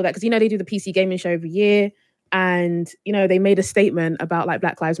just saw that because, they do the PC gaming show every year. And, they made a statement about like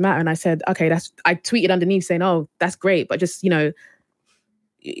Black Lives Matter. And I said, okay, I tweeted underneath saying, oh, that's great. But just, we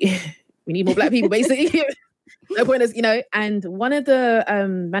need more Black people, basically. No point is, and one of the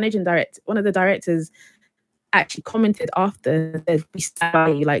one of the directors actually commented after that we stand by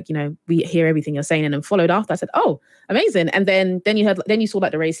you, like, we hear everything you're saying, and then followed after. I said, oh, amazing. And then you saw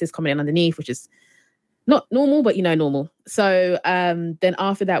like the racist commenting underneath, which is not normal, but normal. So then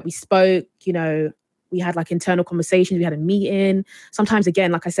after that we spoke, we had like internal conversations, we had a meeting. Sometimes,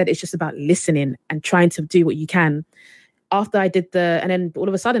 again, like I said, it's just about listening and trying to do what you can. After I did and then all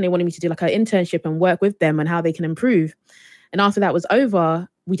of a sudden they wanted me to do like an internship and work with them and how they can improve. And after that was over,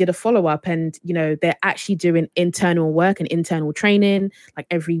 we did a follow-up, and, they're actually doing internal work and internal training like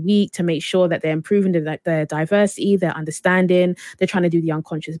every week to make sure that they're improving their diversity, their understanding. They're trying to do the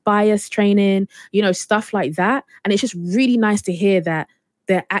unconscious bias training, stuff like that. And it's just really nice to hear that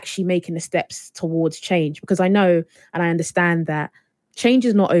they're actually making the steps towards change, because I know and I understand that change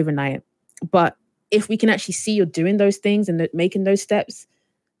is not overnight. But if we can actually see you're doing those things and making those steps,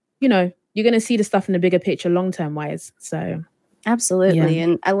 you're going to see the stuff in the bigger picture long-term wise. So absolutely. Yeah.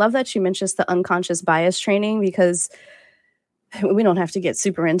 And I love that you mentioned the unconscious bias training, because we don't have to get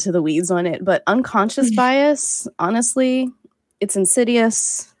super into the weeds on it, but unconscious bias, honestly, it's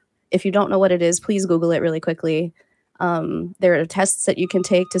insidious. If you don't know what it is, please Google it really quickly. There are tests that you can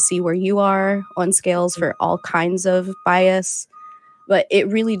take to see where you are on scales for all kinds of bias. But it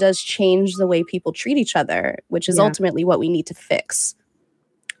really does change the way people treat each other, which is ultimately what we need to fix.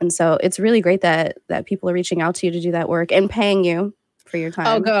 And so it's really great that people are reaching out to you to do that work and paying you for your time.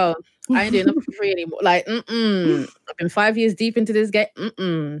 Oh, girl, I ain't doing nothing for free anymore. Like, I've been 5 years deep into this game.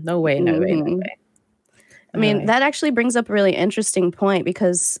 No way. I mean, that actually brings up a really interesting point,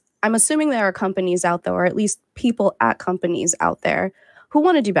 because I'm assuming there are companies out there, or at least people at companies out there, who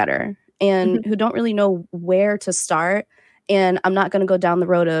want to do better and who don't really know where to start. And I'm not going to go down the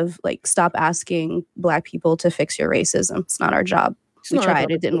road of like, stop asking Black people to fix your racism. It's not our job. We tried.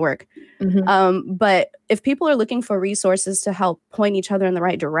 It didn't work. But if people are looking for resources to help point each other in the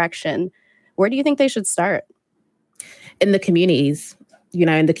right direction, where do you think they should start? In the communities,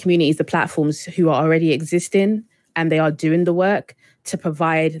 the platforms who are already existing and they are doing the work to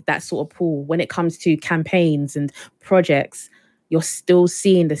provide that sort of pool. When it comes to campaigns and projects, you're still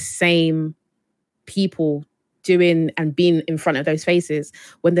seeing the same people doing and being in front of those faces,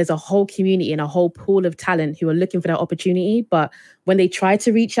 when there's a whole community and a whole pool of talent who are looking for that opportunity, but when they try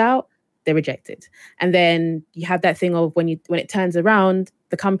to reach out, they're rejected. And then you have that thing of when it turns around,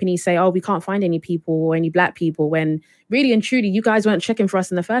 the companies say, oh, we can't find any people or any Black people, when really and truly you guys weren't checking for us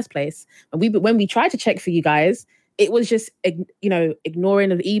in the first place. And when we tried to check for you guys, it was just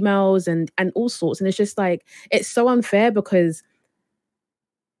ignoring of emails and all sorts. And it's just like, it's so unfair, because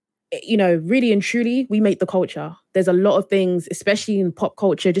really and truly, we make the culture. There's a lot of things, especially in pop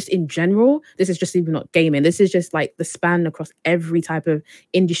culture, just in general. This is just even not gaming. This is just like the span across every type of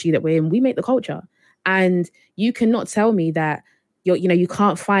industry that we're in. We make the culture. And you cannot tell me that you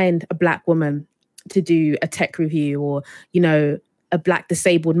can't find a Black woman to do a tech review, or, a Black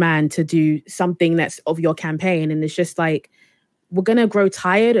disabled man to do something that's of your campaign. And it's just like, we're going to grow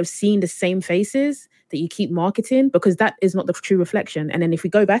tired of seeing the same faces that you keep marketing, because that is not the true reflection. And then if we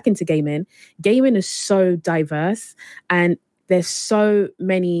go back into gaming is so diverse, and there's so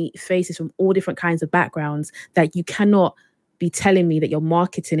many faces from all different kinds of backgrounds that you cannot be telling me that you're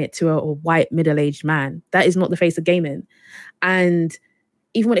marketing it to a white middle-aged man. That is not the face of gaming. And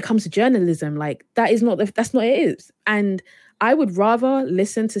even when it comes to journalism, like that's not what it is. And I would rather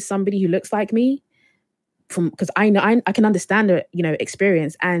listen to somebody who looks like me, because I know I can understand their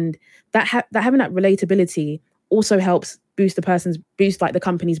experience, and that having that relatability also helps boost like the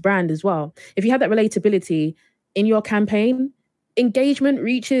company's brand as well. If you have that relatability in your campaign, engagement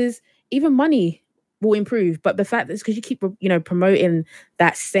reaches, even money will improve. But the fact that it's because you keep promoting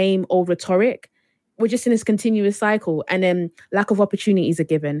that same old rhetoric, we're just in this continuous cycle, and then lack of opportunities are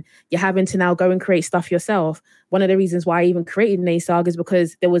given. You're having to now go and create stuff yourself. One of the reasons why I even created NASAG is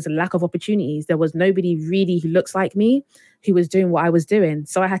because there was a lack of opportunities. There was nobody really who looks like me who was doing what I was doing.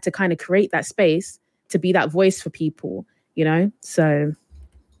 So I had to kind of create that space to be that voice for people, So,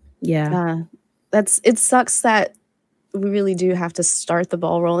 yeah. It sucks that we really do have to start the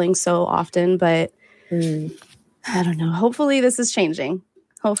ball rolling so often, but I don't know. Hopefully this is changing.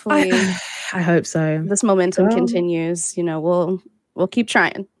 Hopefully I hope so. This momentum continues. We'll keep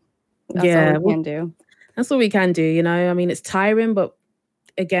trying. That's all we can do. That's all we can do. I mean, it's tiring, but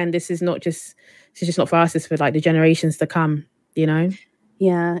again, this is just not for us. It's for like the generations to come.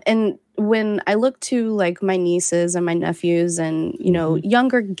 Yeah. And when I look to like my nieces and my nephews and, you know,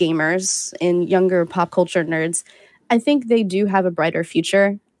 younger gamers and younger pop culture nerds, I think they do have a brighter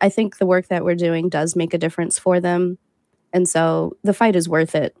future. I think the work that we're doing does make a difference for them. And so the fight is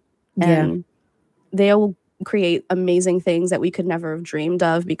worth it. Yeah. And they'll create amazing things that we could never have dreamed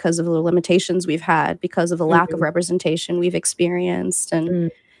of because of the limitations we've had, because of the lack of representation we've experienced.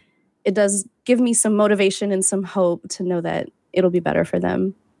 And it does give me some motivation and some hope to know that it'll be better for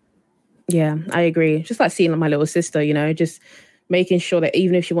them. Yeah, I agree. Just like seeing my little sister, you know, just making sure that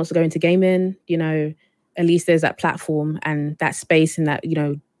even if she wants to go into gaming, you know, at least there's that platform and that space and that, you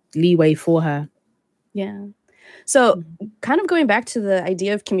know, leeway for her. Yeah. So kind of going back to the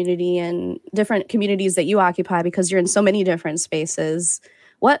idea of community and different communities that you occupy, because you're in so many different spaces,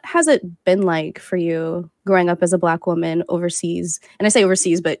 what has it been like for you growing up as a Black woman overseas? And I say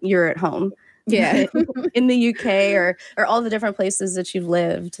overseas, but you're at home. Yeah. In the UK or all the different places that you've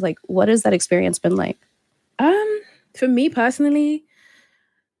lived. Like, what has that experience been like? For me personally,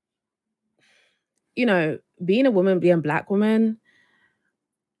 you know, being a woman, being a Black woman,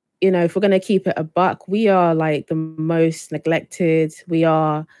 you know, if we're going to keep it a buck, we are like the most neglected. We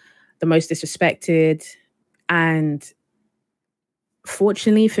are the most disrespected. And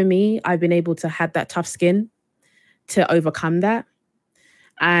fortunately for me, I've been able to have that tough skin to overcome that.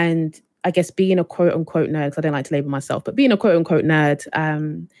 And I guess being a quote unquote nerd, because I don't like to label myself, but being a quote unquote nerd,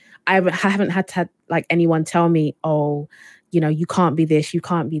 I haven't had to like anyone tell me, oh, you know, you can't be this, you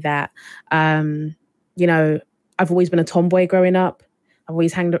can't be that. You know, I've always been a tomboy growing up. I've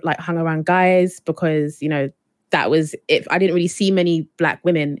always hung around guys because, you know, that was it. I didn't really see many Black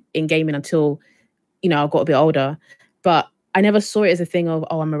women in gaming until, you know, I got a bit older. But I never saw it as a thing of,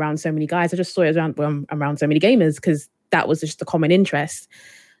 oh, I'm around so many guys. I just saw it as I'm around so many gamers because that was just a common interest.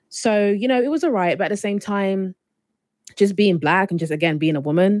 So, you know, it was all right. But at the same time, just being Black and just, again, being a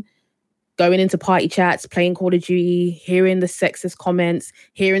woman, going into party chats, playing Call of Duty, hearing the sexist comments,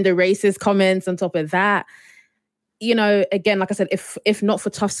 hearing the racist comments on top of that, you know, again, like I said, if not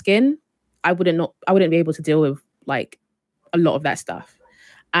for tough skin, I wouldn't be able to deal with like a lot of that stuff.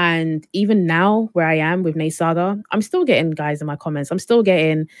 And even now where I am with Nay Saga, I'm still getting guys in my comments. I'm still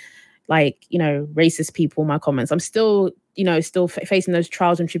getting like, you know, racist people in my comments. I'm still, you know, facing those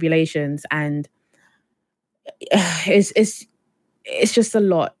trials and tribulations. And it's just a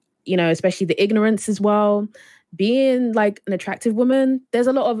lot, you know, especially the ignorance as well. Being like an attractive woman, there's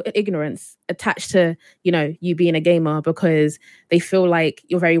a lot of ignorance attached to, you know, you being a gamer because they feel like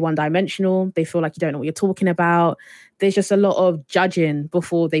you're very one-dimensional. They feel like you don't know what you're talking about. There's just a lot of judging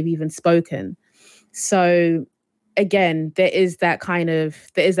before they've even spoken. So again, there is that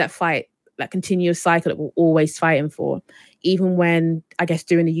fight, that continuous cycle that we're always fighting for. Even when, I guess,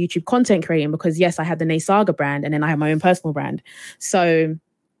 doing the YouTube content creating, because yes, I had the Nay Saga brand and then I have my own personal brand. So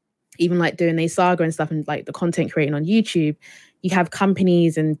even like doing Nay Saga and stuff and like the content creating on YouTube, you have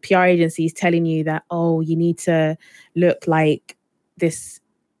companies and PR agencies telling you that, oh, you need to look like this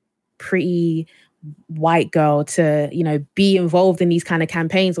pretty white girl to, you know, be involved in these kind of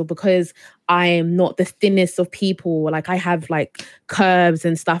campaigns, or because I am not the thinnest of people, like I have like curves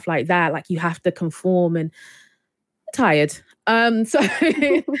and stuff like that, like you have to conform. And I'm tired. So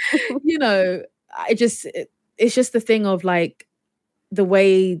you know, it's just the thing of like the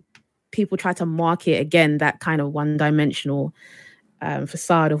way people try to market, again, that kind of one-dimensional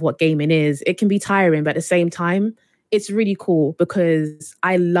facade of what gaming is. It can be tiring, but at the same time, it's really cool because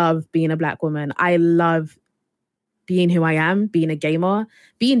I love being a Black woman. I love being who I am, being a gamer,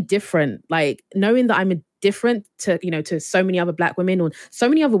 being different, like knowing that I'm different to, you know, to so many other Black women or so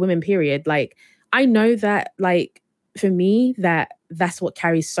many other women, period. Like, I know that, like, for me, that's what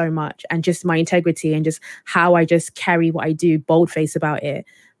carries so much, and just my integrity and just how I just carry what I do, bold-faced about it.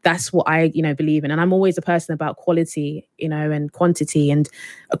 That's what I, you know, believe in. And I'm always a person about quality, you know, and quantity, and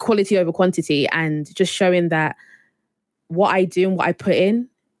equality over quantity, and just showing that what I do and what I put in,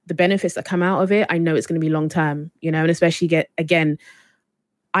 the benefits that come out of it, I know it's going to be long term, you know, and especially again,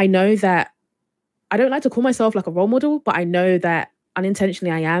 I know that I don't like to call myself like a role model, but I know that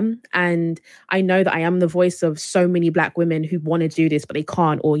unintentionally I am. And I know that I am the voice of so many Black women who want to do this, but they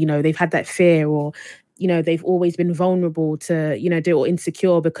can't, or, you know, they've had that fear, or, you know, they've always been vulnerable to, you know, do it, or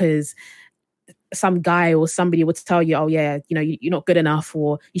insecure because some guy or somebody would tell you, oh yeah, you know, you're not good enough,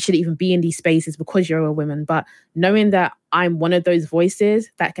 or you shouldn't even be in these spaces because you're a woman. But knowing that I'm one of those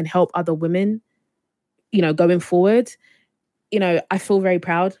voices that can help other women, you know, going forward, you know, I feel very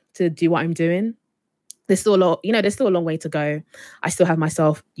proud to do what I'm doing. There's still a lot, you know, there's still a long way to go. I still have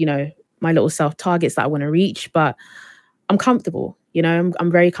myself, you know, my little self targets that I want to reach, but I'm comfortable, you know, I'm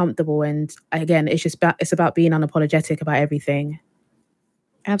very comfortable. And again, it's about being unapologetic about everything.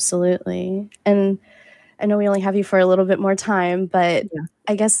 Absolutely. And I know we only have you for a little bit more time, but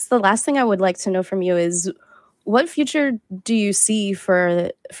I guess the last thing I would like to know from you is what future do you see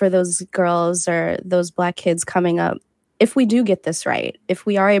for those girls or those Black kids coming up? If we do get this right, if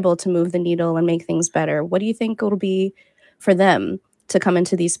we are able to move the needle and make things better, what do you think it'll be for them to come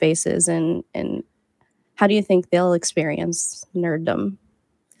into these spaces, and how do you think they'll experience nerddom?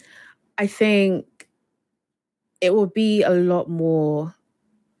 I think it will be a lot more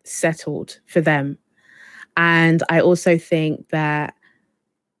settled for them. And I also think that,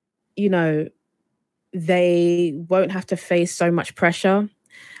 you know, they won't have to face so much pressure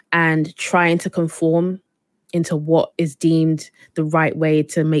and trying to conform into what is deemed the right way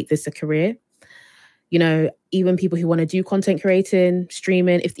to make this a career. You know, even people who want to do content creating,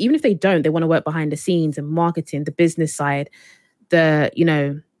 streaming, even if they don't, they want to work behind the scenes and marketing, the business side, the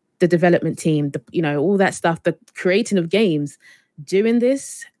development team, all that stuff, the creating of games, doing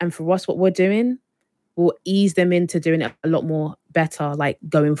this. And for us, what we're doing will ease them into doing it a lot more better, like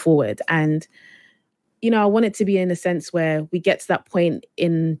going forward. And, I want it to be in a sense where we get to that point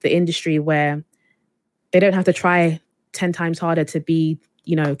in the industry where they don't have to try 10 times harder to be,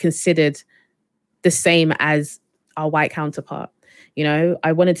 considered the same as our white counterpart.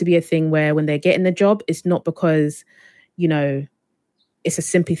 I want it to be a thing where when they're getting the job, it's not because, it's a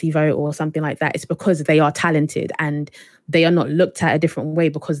sympathy vote or something like that. It's because they are talented and they are not looked at a different way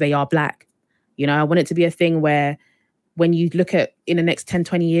because they are Black. I want it to be a thing where when you look at in the next 10,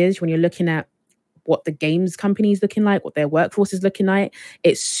 20 years, when you're looking at what the games company is looking like, what their workforce is looking like,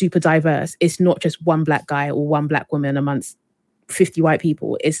 it's super diverse. It's not just one Black guy or one Black woman amongst 50 white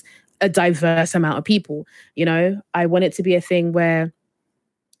people. It's a diverse amount of people. I want it to be a thing where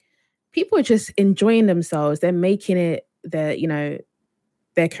people are just enjoying themselves. They're making it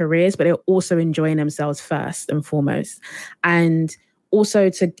their careers, but they're also enjoying themselves first and foremost. And also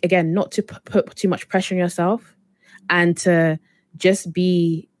to, again, not to put too much pressure on yourself and to just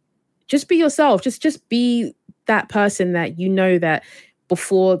be yourself. Just be that person that that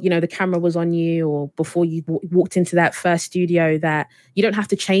before, the camera was on you or before you walked into that first studio, that you don't have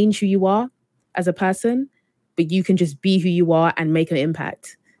to change who you are as a person, but you can just be who you are and make an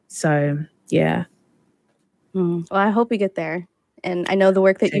impact. So, yeah. Well, I hope we get there. And I know the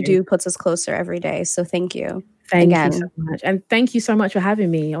work that you do puts us closer every day. So thank you. Thank you so much. And thank you so much for having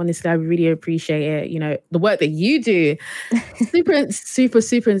me. Honestly, I really appreciate it. The work that you do.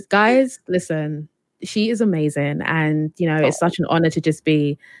 Super. Guys, listen, she is amazing. And, it's such an honor to just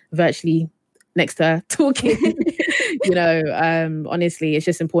be virtually next to her talking. Honestly, it's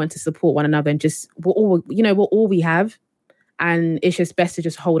just important to support one another and just, we're all we have. And it's just best to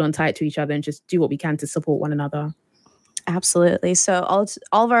just hold on tight to each other and just do what we can to support one another. Absolutely. So all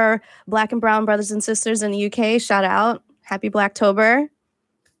of our Black and brown brothers and sisters in the UK, shout out. Happy Blacktober.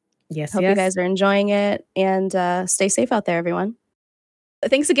 Yes. Hope you guys are enjoying it, and stay safe out there, everyone.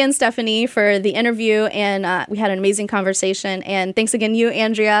 Thanks again, Stephanie, for the interview, and we had an amazing conversation. And thanks again, you,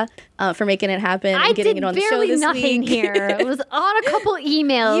 Andrea, for making it happen and getting it on the show this week. I did barely nothing here. It was on a couple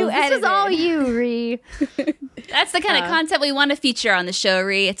emails. This is all you, Ree. That's the kind of content we want to feature on the show,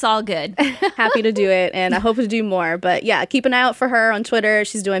 Ree. It's all good. Happy to do it, and I hope to do more. But yeah, keep an eye out for her on Twitter.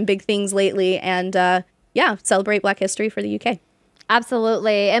 She's doing big things lately, and celebrate Black history for the UK.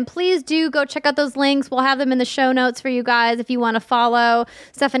 Absolutely. And please do go check out those links. We'll have them in the show notes for you guys if you want to follow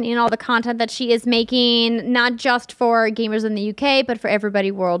Stephanie and all the content that she is making, not just for gamers in the UK, but for everybody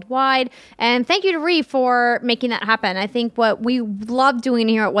worldwide. And thank you to Ree for making that happen. I think what we love doing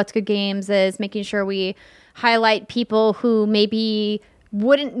here at What's Good Games is making sure we highlight people who maybe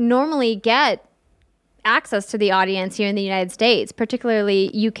wouldn't normally get access to the audience here in the United States,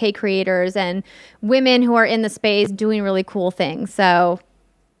 particularly UK creators and women who are in the space doing really cool things. So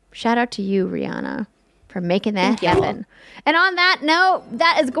shout out to you, Rihanna, for making that happen. And on that note,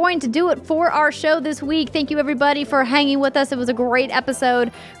 that is going to do it for our show this week. Thank you, everybody, for hanging with us. It was a great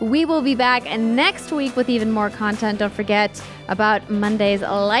episode. We will be back next week with even more content. Don't forget about Monday's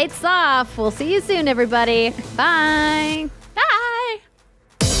Lights Off. We'll see you soon, everybody. Bye. Bye.